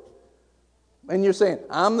broke. And you're saying,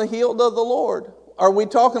 I'm the healed of the Lord. Are we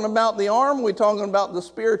talking about the arm? Are we talking about the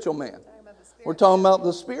spiritual man? We're talking about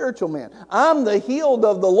the spiritual man. I'm the healed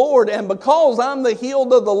of the Lord, and because I'm the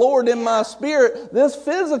healed of the Lord in my spirit, this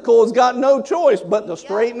physical has got no choice but to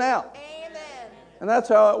straighten out. And that's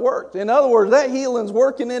how it worked. In other words, that healing's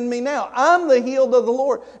working in me now. I'm the healed of the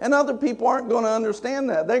Lord. And other people aren't going to understand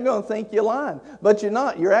that. They're going to think you're lying. But you're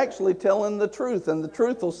not. You're actually telling the truth. And the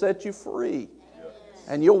truth will set you free.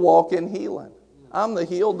 And you'll walk in healing. I'm the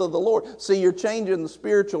healed of the Lord. See, you're changing the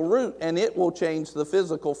spiritual root, and it will change the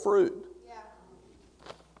physical fruit.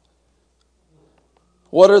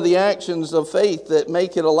 What are the actions of faith that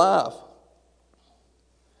make it alive?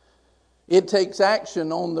 It takes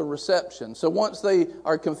action on the reception. So once they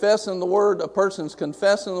are confessing the Word, a person's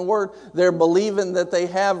confessing the Word, they're believing that they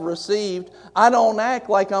have received. I don't act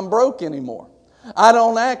like I'm broke anymore. I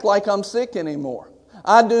don't act like I'm sick anymore.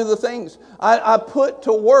 I do the things. I put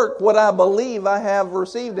to work what I believe I have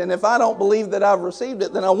received. And if I don't believe that I've received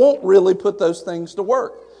it, then I won't really put those things to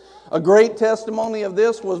work. A great testimony of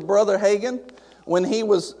this was Brother Hagin. When he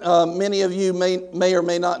was, many of you may or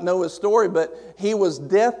may not know his story, but he was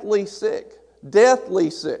deathly sick.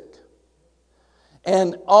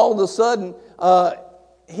 And all of a sudden,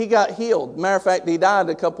 he got healed. Matter of fact, he died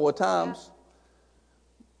a couple of times.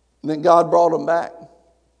 Then God brought him back.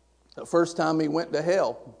 The first time he went to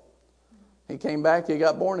hell. He came back, he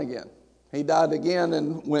got born again. He died again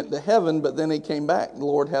and went to heaven, but then he came back. The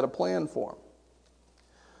Lord had a plan for him.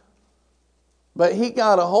 But he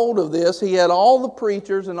got a hold of this. He had all the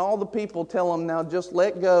preachers and all the people tell him, now just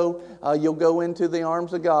let go. You'll go into the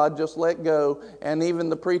arms of God. Just let go. And even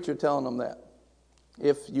the preacher telling him that.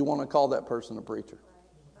 If you want to call that person a preacher.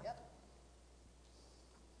 Yep.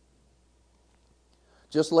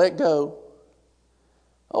 Just let go.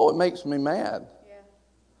 Oh, it makes me mad. Yeah.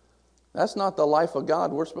 That's not the life of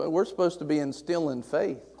God. We're supposed to be instilling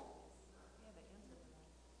faith.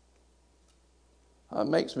 It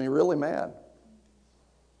makes me really mad.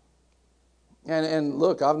 And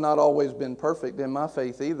look, I've not always been perfect in my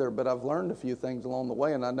faith either, but I've learned a few things along the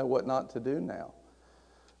way, and I know what not to do now.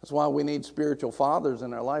 That's why we need spiritual fathers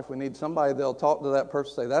in our life. We need somebody that'll talk to that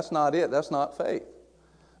person and say, that's not it. That's not faith.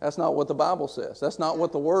 That's not what the Bible says. That's not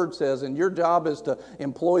what the Word says, and your job is to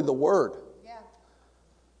employ the Word. Yeah.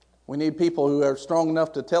 We need people who are strong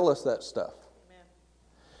enough to tell us that stuff.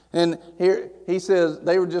 Amen. And here he says,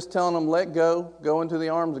 they were just telling them, let go, go into the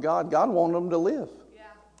arms of God. God wanted them to live.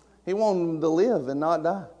 He wanted them to live and not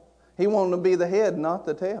die. He wanted them to be the head, not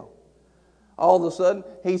the tail. all of a sudden,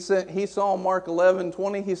 he saw Mark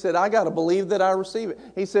 11:20. He said, I got to believe that I receive it.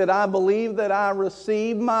 He said, I believe that I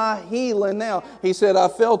receive my healing now. He said, I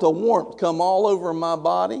felt a warmth come all over my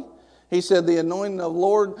body. He said, the anointing of the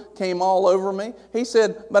Lord came all over me. He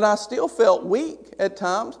said, but I still felt weak at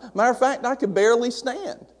times. Matter of fact, I could barely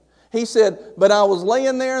stand. He said, but I was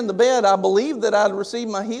laying there in the bed. I believed that I'd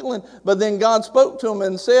received my healing. But then God spoke to him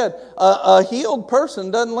and said, a healed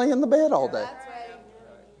person doesn't lay in the bed all day.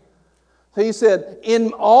 He said,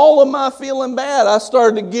 in all of my feeling bad, I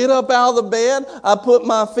started to get up out of the bed. I put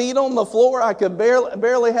my feet on the floor. I could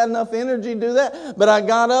barely had enough energy to do that. But I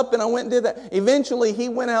got up and I went and did that. Eventually, he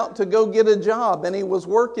went out to go get a job, and he was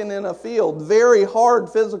working in a field, very hard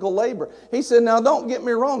physical labor. He said, now don't get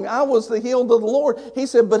me wrong. I was the healed of the Lord. He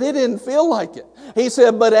said, but it didn't feel like it. He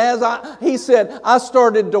said, but I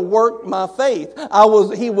started to work my faith.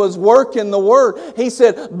 He was working the Word. He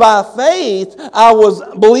said, by faith, I was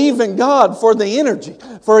believing God for the energy,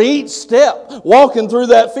 for each step, walking through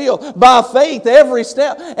that field. By faith, every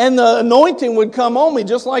step. And the anointing would come on me,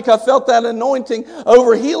 just like I felt that anointing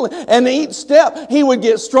over healing. And each step, he would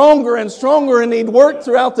get stronger and stronger, and he'd work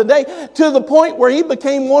throughout the day to the point where he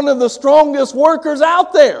became one of the strongest workers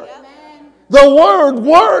out there. Amen. The Word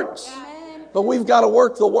works. Amen. But we've got to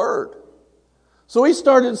work the Word. So he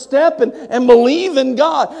started stepping and believing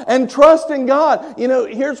God and trusting God.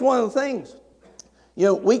 Here's one of the things.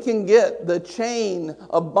 We can get the chain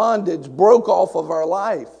of bondage broke off of our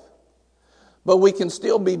life, but we can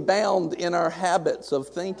still be bound in our habits of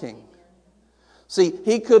thinking. See,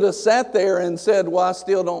 he could have sat there and said, well, I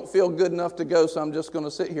still don't feel good enough to go, so I'm just going to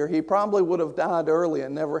sit here. He probably would have died early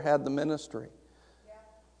and never had the ministry.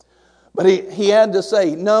 But he had to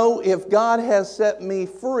say, no, if God has set me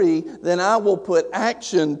free, then I will put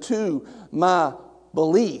action to my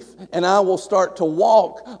belief, and I will start to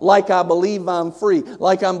walk like I believe I'm free,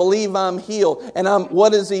 like I believe I'm healed. And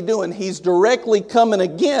what is he doing? He's directly coming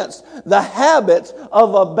against the habits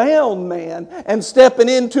of a bound man and stepping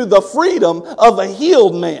into the freedom of a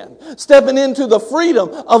healed man, stepping into the freedom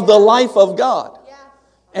of the life of God.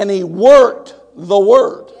 And he worked the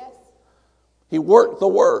Word. He worked the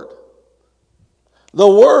Word. The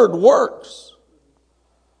Word works.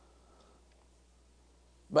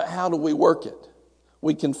 But how do we work it?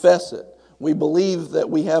 We confess it. We believe that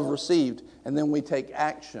we have received. And then we take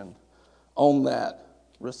action on that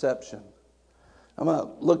reception. I'm going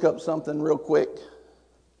to look up something real quick.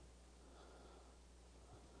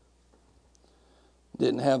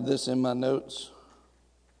 Didn't have this in my notes.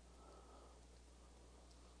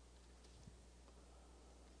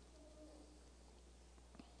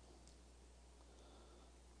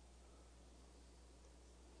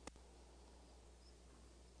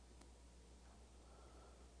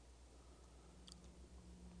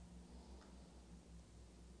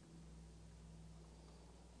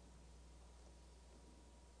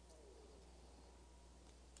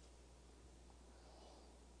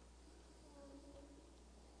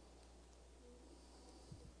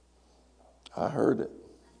 I heard it.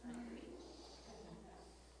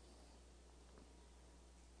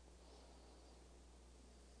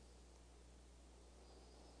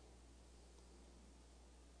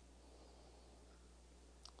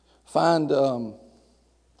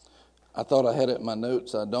 I thought I had it in my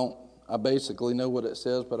notes. I don't. I basically know what it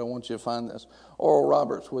says, but I want you to find this. Oral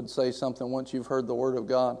Roberts would say something, once you've heard the Word of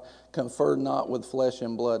God, confer not with flesh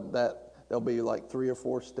and blood. There'll be like 3 or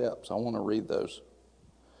 4 steps. I want to read those.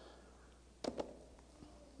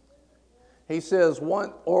 He says,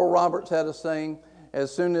 Oral Roberts had a saying,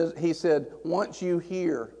 as soon as he said, once you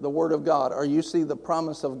hear the Word of God, or you see the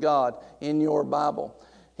promise of God in your Bible,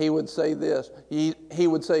 he would say this. He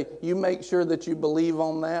would say, you make sure that you believe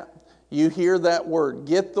on that. You hear that word.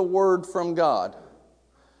 Get the word from God.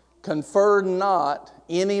 Confer not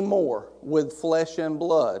anymore with flesh and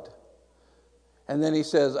blood. And then he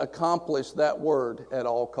says, accomplish that word at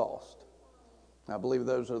all cost. I believe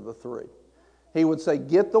those are the 3. He would say,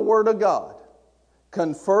 get the Word of God.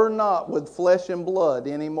 Confer not with flesh and blood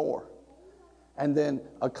anymore. And then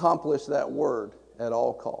accomplish that Word at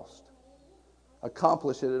all cost.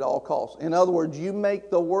 Accomplish it at all costs. In other words, you make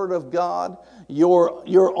the Word of God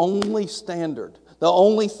your only standard. The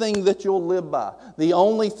only thing that you'll live by. The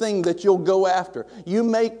only thing that you'll go after. You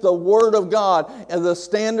make the Word of God the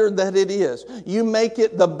standard that it is. You make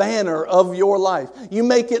it the banner of your life. You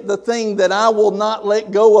make it the thing that I will not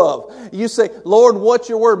let go of. You say, Lord, what's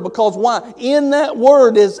your Word? Because why? In that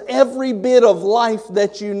Word is every bit of life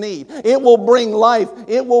that you need. It will bring life.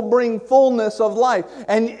 It will bring fullness of life.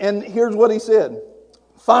 And here's what he said.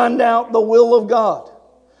 Find out the will of God.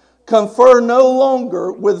 Confer no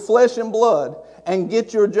longer with flesh and blood, and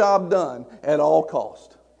get your job done at all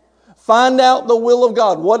cost. Find out the will of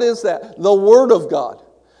God. What is that? The Word of God.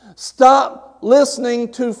 Stop listening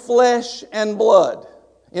to flesh and blood.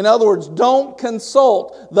 In other words, don't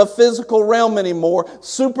consult the physical realm anymore.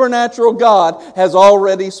 Supernatural God has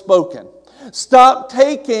already spoken. Stop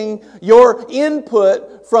taking your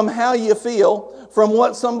input from how you feel, from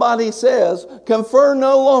what somebody says. Confer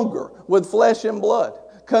no longer with flesh and blood.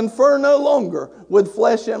 Confer no longer with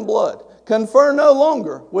flesh and blood. Confer no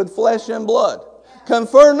longer with flesh and blood.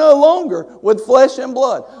 Confer no longer with flesh and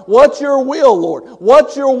blood. What's your will, Lord?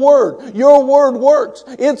 What's your word? Your word works.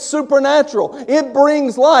 It's supernatural. It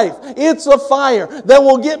brings life. It's a fire that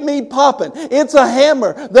will get me popping. It's a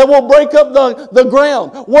hammer that will break up the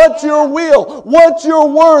ground. What's your will? What's your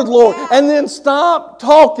word, Lord? And then stop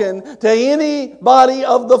talking to anybody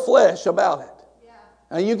of the flesh about it.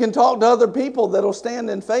 Now you can talk to other people that'll stand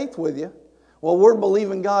in faith with you. Well, we're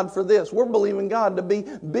believing God for this. We're believing God to be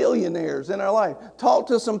billionaires in our life. Talk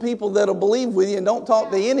to some people that'll believe with you, and don't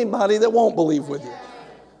talk to anybody that won't believe with you.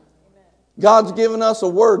 God's given us a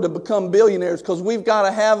word to become billionaires because we've got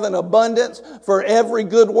to have an abundance for every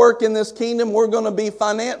good work in this kingdom. We're going to be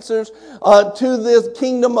financiers to this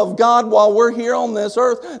kingdom of God while we're here on this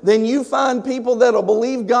earth. Then you find people that'll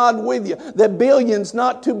believe God with you, that billion's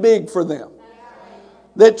not too big for them,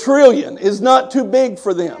 that trillion is not too big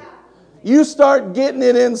for them. You start getting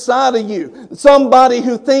it inside of you. Somebody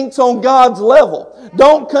who thinks on God's level.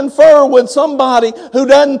 Don't confer with somebody who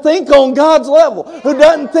doesn't think on God's level, who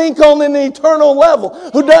doesn't think on an eternal level,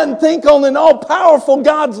 who doesn't think on an all-powerful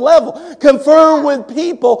God's level. Confer with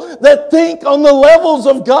people that think on the levels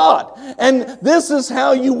of God. And this is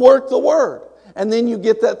how you work the Word. And then you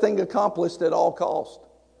get that thing accomplished at all cost.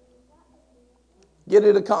 Get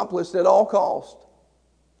it accomplished at all cost.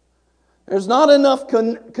 There's not enough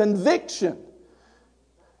conviction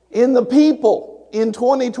in the people in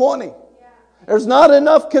 2020. There's not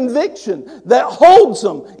enough conviction that holds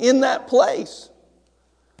them in that place.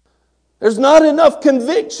 There's not enough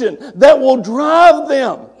conviction that will drive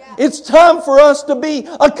them. It's time for us to be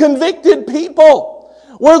a convicted people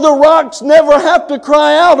where the rocks never have to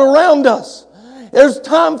cry out around us. There's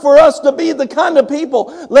time for us to be the kind of people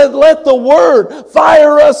that let the Word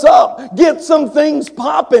fire us up. Get some things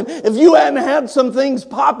popping. If you hadn't had some things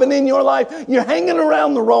popping in your life, you're hanging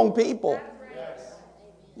around the wrong people.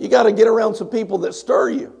 You got to get around some people that stir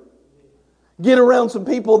you. Get around some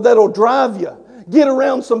people that'll drive you. Get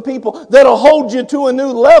around some people that'll hold you to a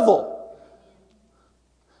new level.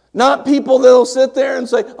 Not people that'll sit there and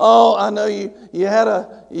say, "Oh, I know you had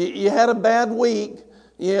a bad week.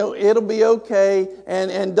 You know, it'll be okay,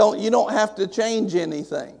 and you don't have to change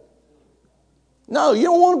anything." No, you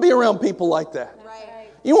don't want to be around people like that. Right.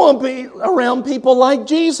 You want to be around people like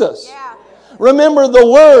Jesus. Yeah. Remember the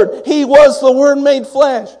Word. He was the Word made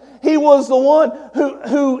flesh. He was the one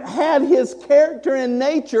who had His character and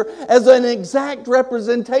nature as an exact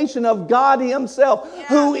representation of God Himself,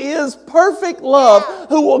 who is perfect love,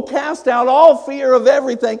 who will cast out all fear of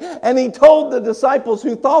everything. And He told the disciples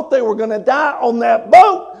who thought they were going to die on that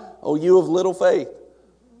boat, "Oh, you of little faith."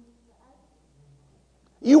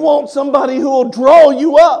 You want somebody who will draw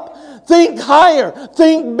you up. Think higher.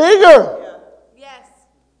 Think bigger. Yes.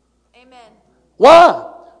 Amen. Why?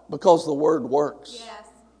 Because the Word works. Yes.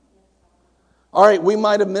 All right, we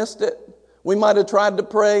might have missed it. We might have tried to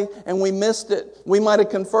pray and we missed it. We might have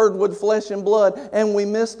conferred with flesh and blood and we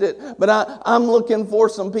missed it. But I'm looking for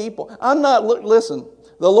some people. Listen,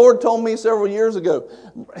 the Lord told me several years ago,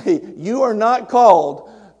 "Hey, you are not called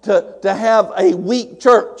to have a weak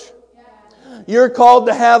church. You're called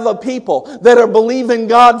to have a people that are believing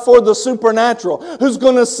God for the supernatural, who's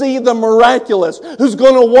going to see the miraculous, who's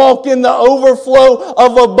going to walk in the overflow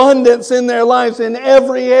of abundance in their lives in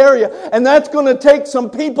every area." And that's going to take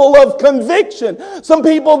some people of conviction, some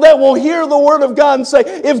people that will hear the Word of God and say,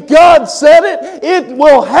 "If God said it, it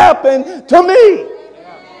will happen to me."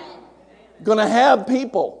 Going to have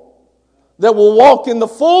people that will walk in the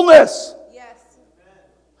fullness,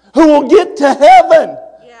 who will get to heaven.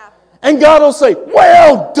 And God will say,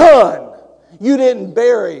 "Well done. You didn't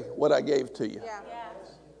bury what I gave to you." Yeah.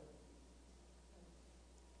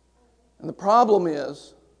 And the problem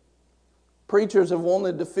is, preachers have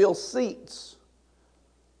wanted to fill seats.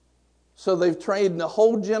 So they've trained a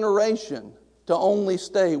whole generation to only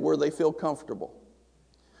stay where they feel comfortable.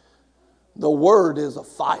 The Word is a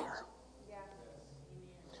fire.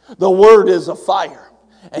 The Word is a fire.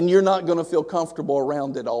 And you're not going to feel comfortable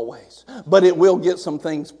around it always. But it will get some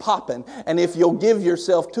things popping. And if you'll give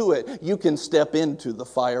yourself to it, you can step into the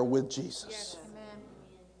fire with Jesus. Yes.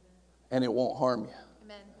 And it won't harm you.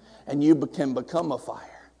 Amen. And you can become a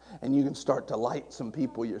fire. And you can start to light some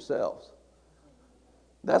people yourselves.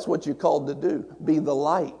 That's what you're called to do. Be the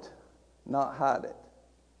light, not hide it.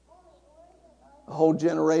 A whole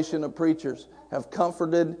generation of preachers have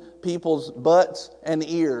comforted people's butts and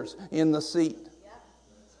ears in the seat.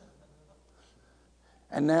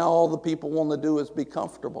 And now all the people want to do is be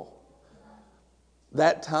comfortable.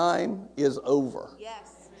 That time is over.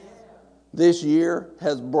 Yes. This year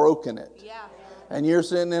has broken it. Yeah. And you're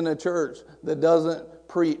sitting in a church that doesn't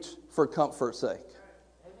preach for comfort's sake.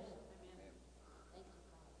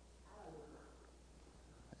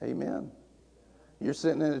 Amen. You're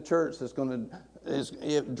sitting in a church that's going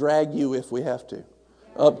to drag you, if we have to,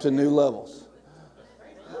 up to new levels.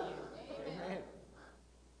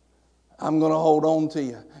 I'm going to hold on to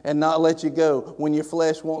you and not let you go when your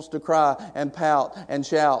flesh wants to cry and pout and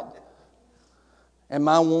shout. And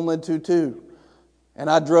mine wanted to too. And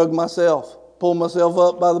I drug myself, pulled myself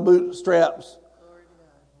up by the bootstraps.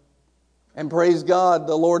 And praise God,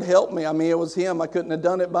 the Lord helped me. I mean, it was Him. I couldn't have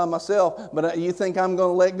done it by myself. But you think I'm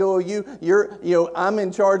going to let go of you? I'm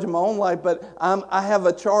in charge of my own life, but I have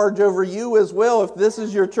a charge over you as well. If this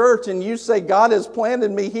is your church and you say God has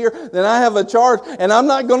planted me here, then I have a charge. And I'm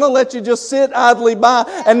not going to let you just sit idly by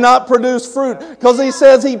and not produce fruit. Because He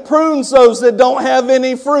says He prunes those that don't have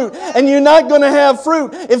any fruit. And you're not going to have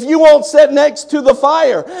fruit if you won't sit next to the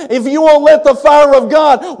fire. If you won't let the fire of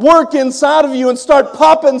God work inside of you and start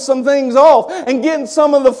popping some things off and getting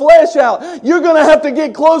some of the flesh out. You're going to have to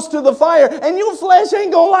get close to the fire, and your flesh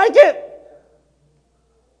ain't going to like it.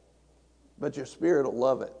 But your spirit will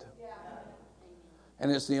love it.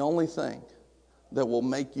 And it's the only thing that will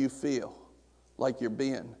make you feel like you're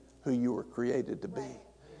being who you were created to be,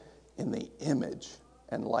 in the image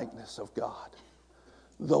and likeness of God.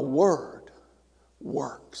 The Word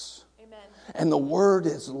works. Amen. And the Word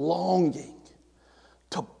is longing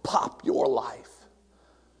to pop your life.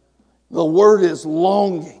 The Word is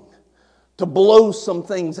longing to blow some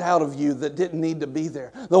things out of you that didn't need to be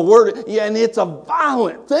there. The Word, and it's a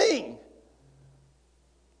violent thing.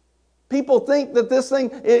 People think that this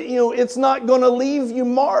thing, it's not going to leave you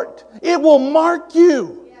marked. It will mark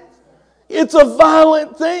you. It's a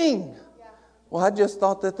violent thing. Well, I just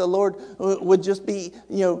thought that the Lord would just be,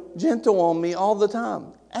 gentle on me all the time.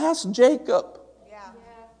 Ask Jacob,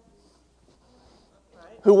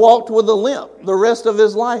 who walked with a limp the rest of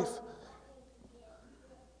his life.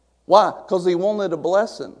 Why? Because he wanted a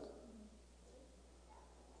blessing.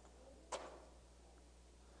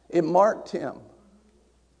 It marked him.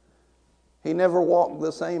 He never walked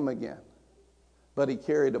the same again. But he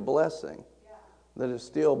carried a blessing that is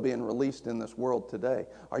still being released in this world today.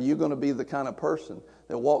 Are you going to be the kind of person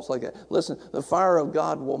that walks like that? Listen, the fire of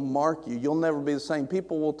God will mark you. You'll never be the same.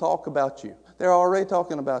 People will talk about you. They're already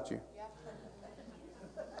talking about you.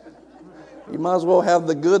 You might as well have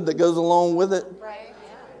the good that goes along with it.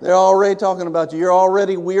 They're already talking about you. You're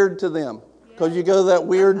already weird to them because you go to that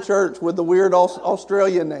weird church with the weird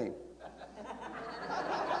Australia name.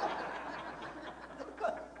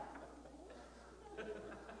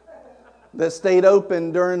 That stayed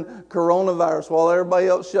open during coronavirus while everybody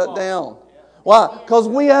else shut down. Why? Because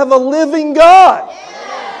we have a living God.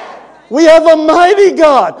 We have a mighty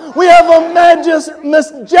God. We have a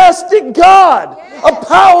majestic God. A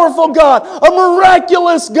powerful God. A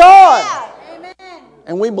miraculous God.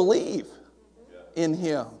 And we believe in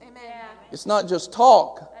Him. It's not just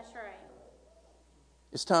talk. That's right.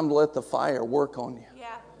 It's time to let the fire work on you.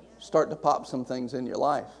 Start to pop some things in your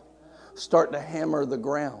life. Start to hammer the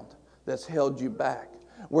ground that's held you back,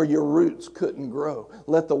 where your roots couldn't grow.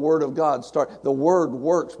 Let the Word of God start. The Word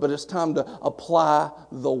works, but it's time to apply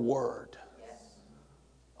the Word.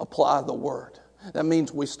 Apply the Word. That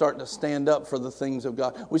means we start to stand up for the things of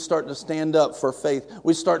God. We start to stand up for faith.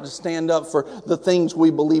 We start to stand up for the things we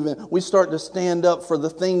believe in. We start to stand up for the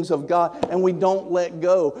things of God, and we don't let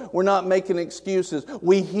go. We're not making excuses.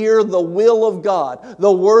 We hear the will of God,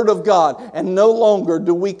 the Word of God, and no longer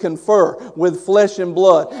do we confer with flesh and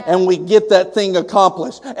blood, and we get that thing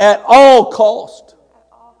accomplished at all cost.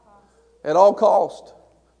 At all cost.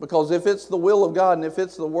 Because if it's the will of God and if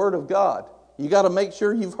it's the Word of God, you got to make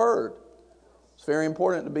sure you've heard. It's very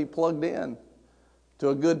important to be plugged in to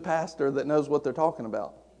a good pastor that knows what they're talking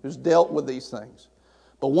about, who's dealt with these things.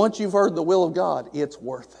 But once you've heard the will of God, it's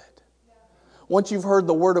worth it. Once you've heard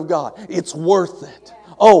the Word of God, it's worth it.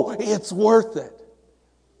 Oh, it's worth it.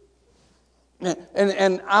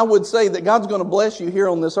 And I would say that God's going to bless you here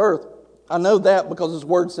on this earth. I know that because His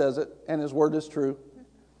Word says it, and His Word is true.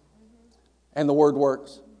 And the Word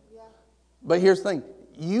works. But here's the thing.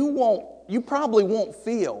 You probably won't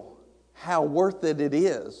feel how worth it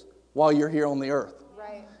is while you're here on the earth.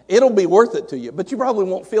 Right. It'll be worth it to you, but you probably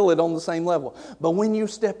won't feel it on the same level. But when you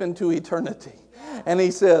step into eternity, and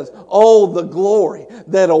He says, oh, the glory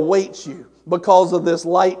that awaits you because of this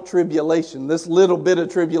light tribulation, this little bit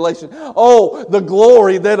of tribulation. Oh, the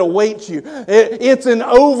glory that awaits you. It's an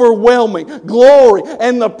overwhelming glory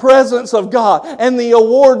and the presence of God and the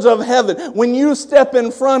awards of heaven. When you step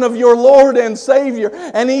in front of your Lord and Savior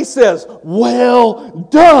and He says, well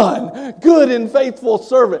done, good and faithful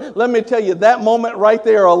servant. Let me tell you, that moment right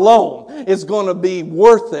there alone is going to be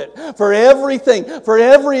worth it. For everything, for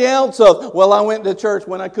every ounce of, well, I went to church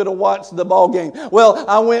when I could have watched the ball game. Well,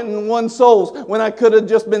 I went and won souls when I could have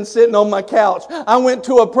just been sitting on my couch. I went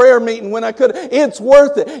to a prayer meeting when I could have. It's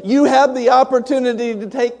worth it. You have the opportunity to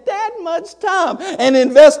take that much time and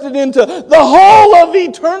invest it into the whole of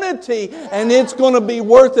eternity. And it's going to be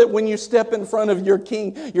worth it when you step in front of your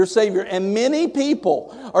King, your Savior. And many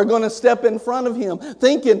people are going to step in front of Him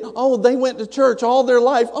thinking, oh, they went to church all their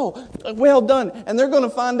life. Oh, well done. And they're going to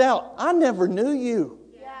find out, I never knew you.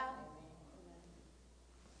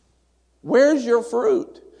 Where's your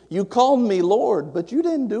fruit? You called me Lord, but you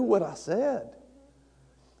didn't do what I said.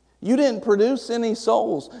 You didn't produce any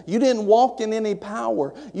souls. You didn't walk in any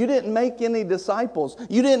power. You didn't make any disciples.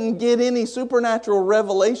 You didn't get any supernatural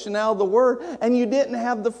revelation out of the Word. And you didn't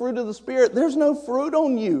have the fruit of the Spirit. There's no fruit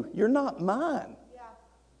on you. You're not mine.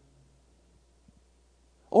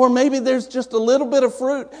 Or maybe there's just a little bit of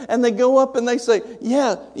fruit and they go up and they say,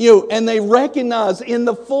 yeah, and they recognize in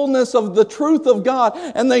the fullness of the truth of God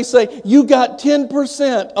and they say, you got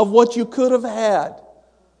 10% of what you could have had.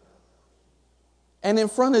 And in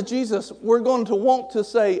front of Jesus, we're going to want to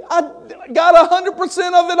say, I got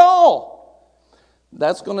 100% of it all.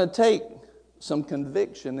 That's going to take some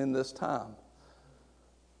conviction in this time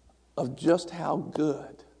of just how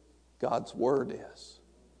good God's Word is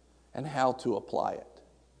and how to apply it.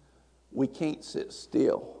 We can't sit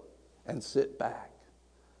still and sit back.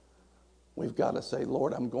 We've got to say,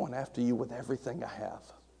 Lord, I'm going after you with everything I have.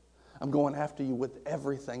 I'm going after you with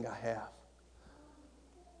everything I have.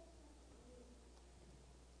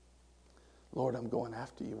 Lord, I'm going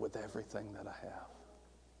after you with everything that I have.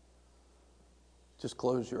 Just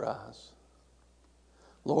close your eyes.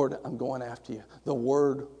 Lord, I'm going after you. The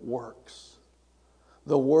Word works.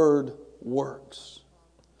 The Word works.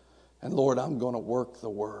 And Lord, I'm going to work the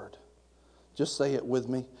Word. Just say it with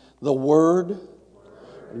me. The Word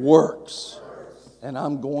works. And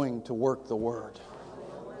I'm going to work the Word.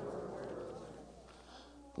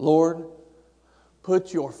 Lord,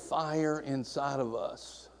 put your fire inside of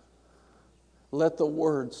us. Let the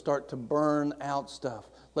Word start to burn out stuff.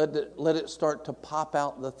 Let it start to pop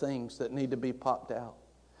out the things that need to be popped out.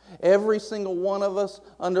 Every single one of us,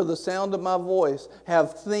 under the sound of my voice,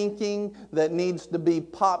 have thinking that needs to be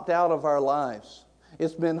popped out of our lives.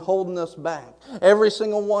 It's been holding us back. Every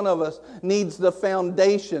single one of us needs the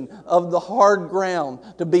foundation of the hard ground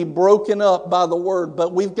to be broken up by the Word.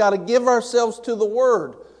 But we've got to give ourselves to the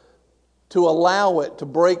Word to allow it to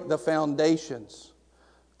break the foundations,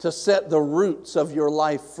 to set the roots of your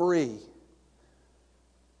life free,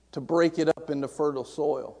 to break it up into fertile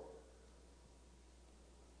soil.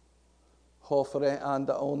 Hofre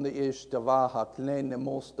anda onde ishtavaha klene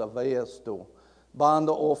mosta veesto.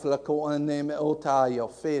 Banda oflako aneme otaya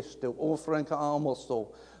festo ofranka amosto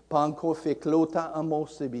panko feklota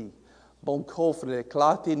amosibi bon kofre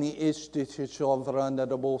klatini isti chovranda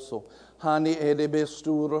doboso hani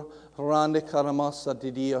edebestur rande karamasa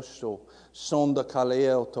didiasto sonda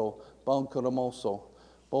kaleoto bankaramoso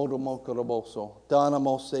bodomokaraboso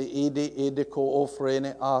danamose ideko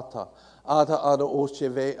ofrene ata ada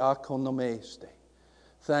ocheve akonomeste.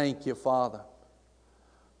 Thank you, Father.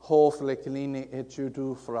 Hofle klini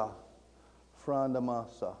echudu fra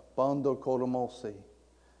frandamasa bando koromosi.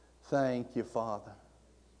 Thank you, Father.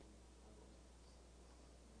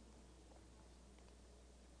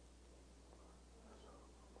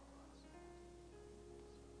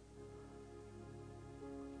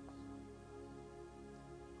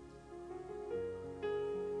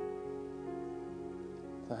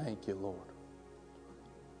 Thank you, Lord.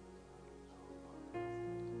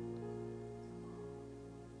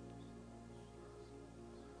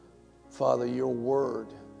 Father, your Word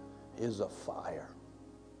is a fire.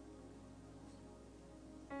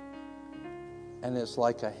 And it's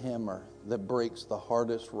like a hammer that breaks the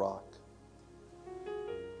hardest rock.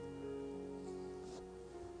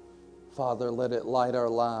 Father, let it light our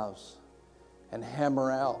lives and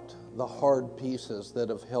hammer out the hard pieces that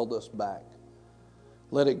have held us back.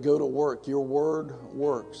 Let it go to work. Your Word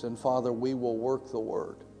works. And Father, we will work the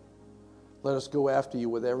Word. Let us go after you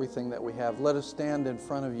with everything that we have. Let us stand in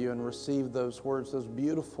front of you and receive those words, those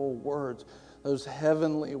beautiful words, those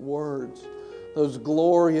heavenly words, those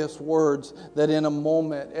glorious words that in a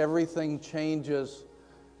moment everything changes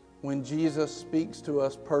when Jesus speaks to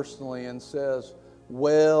us personally and says,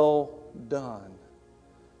 "Well done,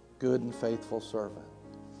 good and faithful servant.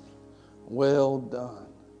 Well done."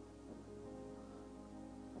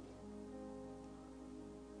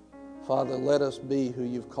 Father, let us be who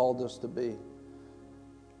you've called us to be.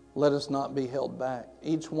 Let us not be held back.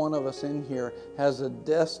 Each one of us in here has a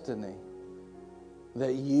destiny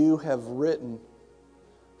that you have written.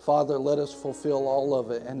 Father, let us fulfill all of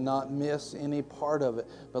it and not miss any part of it.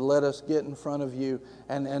 But let us get in front of you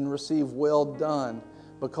and receive well done,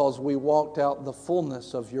 because we walked out the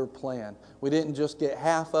fullness of your plan. We didn't just get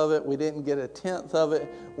half of it. We didn't get a tenth of it.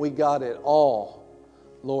 We got it all.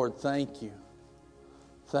 Lord, thank you.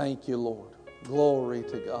 Thank you, Lord. Glory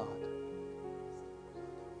to God.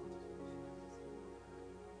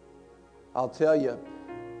 I'll tell you,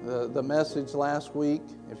 the message last week,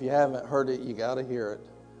 if you haven't heard it, you got to hear it.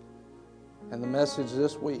 And the message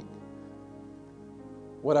this week,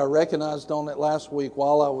 what I recognized on it last week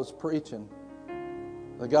while I was preaching,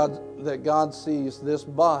 that God sees this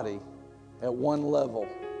body at one level.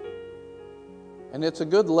 And it's a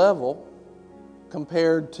good level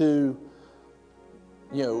compared to,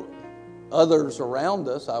 others around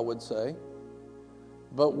us, I would say.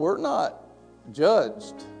 But we're not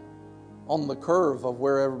judged on the curve of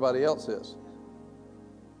where everybody else is.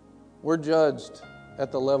 We're judged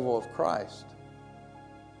at the level of Christ.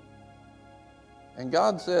 And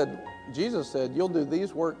Jesus said, you'll do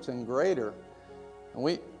these works and greater. And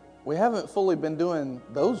we haven't fully been doing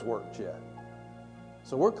those works yet.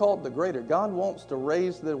 So we're called the greater. God wants to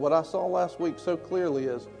raise what I saw last week so clearly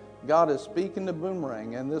is God is speaking to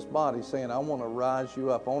Boomerang and this body saying, I want to rise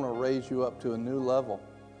you up. I want to raise you up to a new level.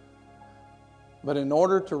 But in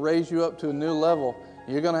order to raise you up to a new level,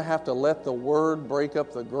 you're going to have to let the word break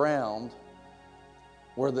up the ground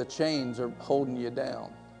where the chains are holding you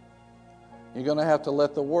down. You're going to have to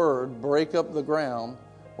let the word break up the ground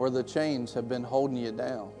where the chains have been holding you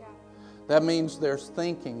down. That means there's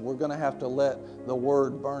thinking. We're going to have to let the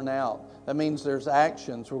word burn out. That means there's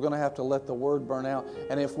actions. We're going to have to let the word burn out.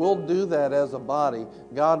 And if we'll do that as a body,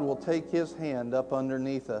 God will take his hand up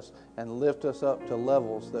underneath us and lift us up to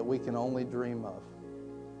levels that we can only dream of.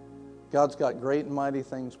 God's got great and mighty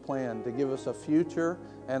things planned to give us a future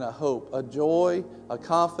and a hope, a joy, a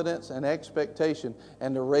confidence, and expectation,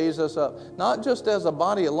 and to raise us up. Not just as a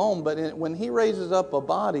body alone, but when he raises up a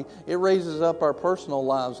body, it raises up our personal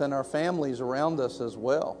lives and our families around us as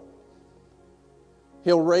well.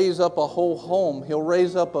 He'll raise up a whole home. He'll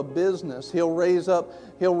raise up a business. He'll raise up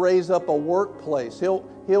a workplace. He'll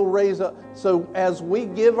raise up. So as we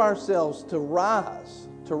give ourselves to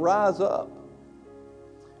rise up,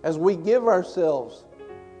 as we give ourselves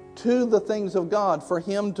to the things of God, for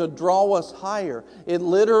him to draw us higher, it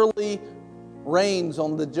literally rains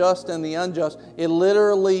on the just and the unjust. It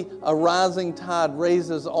literally, a rising tide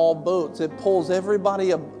raises all boats. It pulls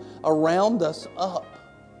everybody around us up.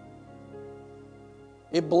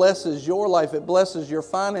 It blesses your life. It blesses your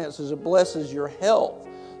finances. It blesses your health.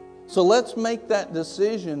 So let's make that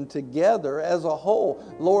decision together as a whole.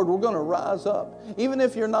 Lord, we're going to rise up. Even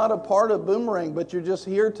if you're not a part of Boomerang, but you're just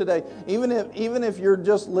here today. Even if you're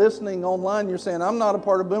just listening online, you're saying, I'm not a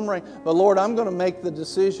part of Boomerang, but Lord, I'm going to make the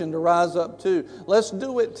decision to rise up too. Let's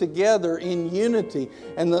do it together in unity.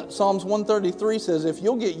 And Psalms 133 says, if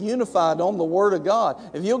you'll get unified on the Word of God,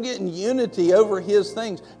 if you'll get in unity over His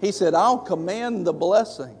things, He said, I'll command the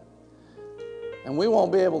blessing. And we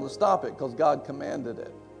won't be able to stop it because God commanded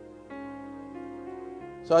it.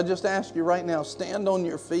 So I just ask you right now, stand on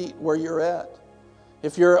your feet where you're at.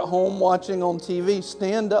 If you're at home watching on TV,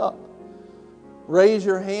 stand up. Raise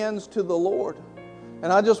your hands to the Lord.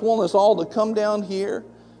 And I just want us all to come down here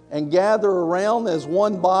and gather around as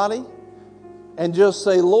one body and just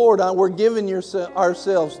say, Lord, we're giving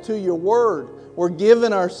ourselves to your word. We're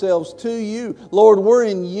giving ourselves to you. Lord, we're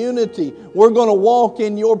in unity. We're going to walk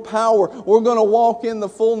in your power. We're going to walk in the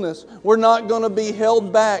fullness. We're not going to be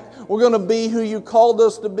held back. We're going to be who you called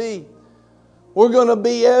us to be. We're going to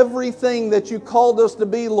be everything that you called us to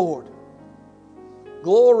be, Lord.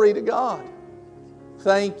 Glory to God.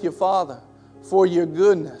 Thank you, Father, for your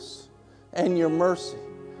goodness and your mercy.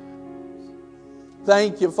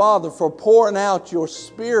 Thank you, Father, for pouring out your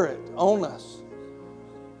Spirit on us.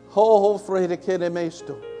 Ho frede kede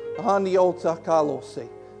mesto, hani otakalose,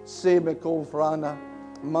 sebe kovrana,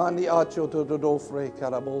 mandi acho todofre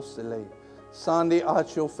karabosele, sandi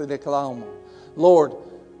acho fide clamo. Lord,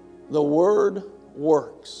 the word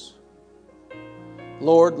works.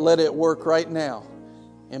 Lord, let it work right now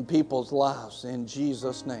in people's lives in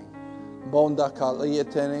Jesus' name. Bonda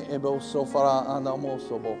kaliyetene ebo sofara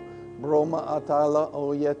anamosobo. Broma atala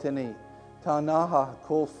oyetene. Tanaha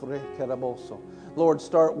kofre keraboso. Lord,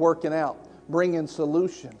 start working out, bringing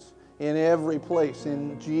solutions in every place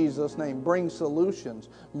in Jesus' name. Bring solutions,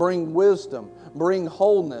 bring wisdom, bring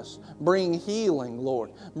wholeness, bring healing,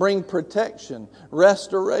 Lord. Bring protection,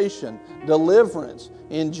 restoration, deliverance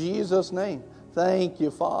in Jesus' name. Thank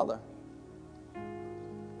you, Father.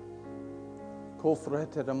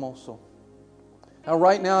 Now,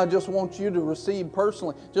 right now, I just want you to receive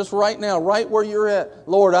personally, just right now, right where you're at.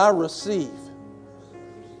 Lord, I receive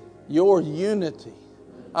your unity.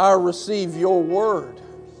 I receive your word.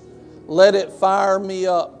 Let it fire me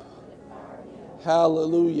up.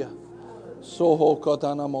 Hallelujah. Soho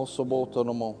katanamo sobotonomo.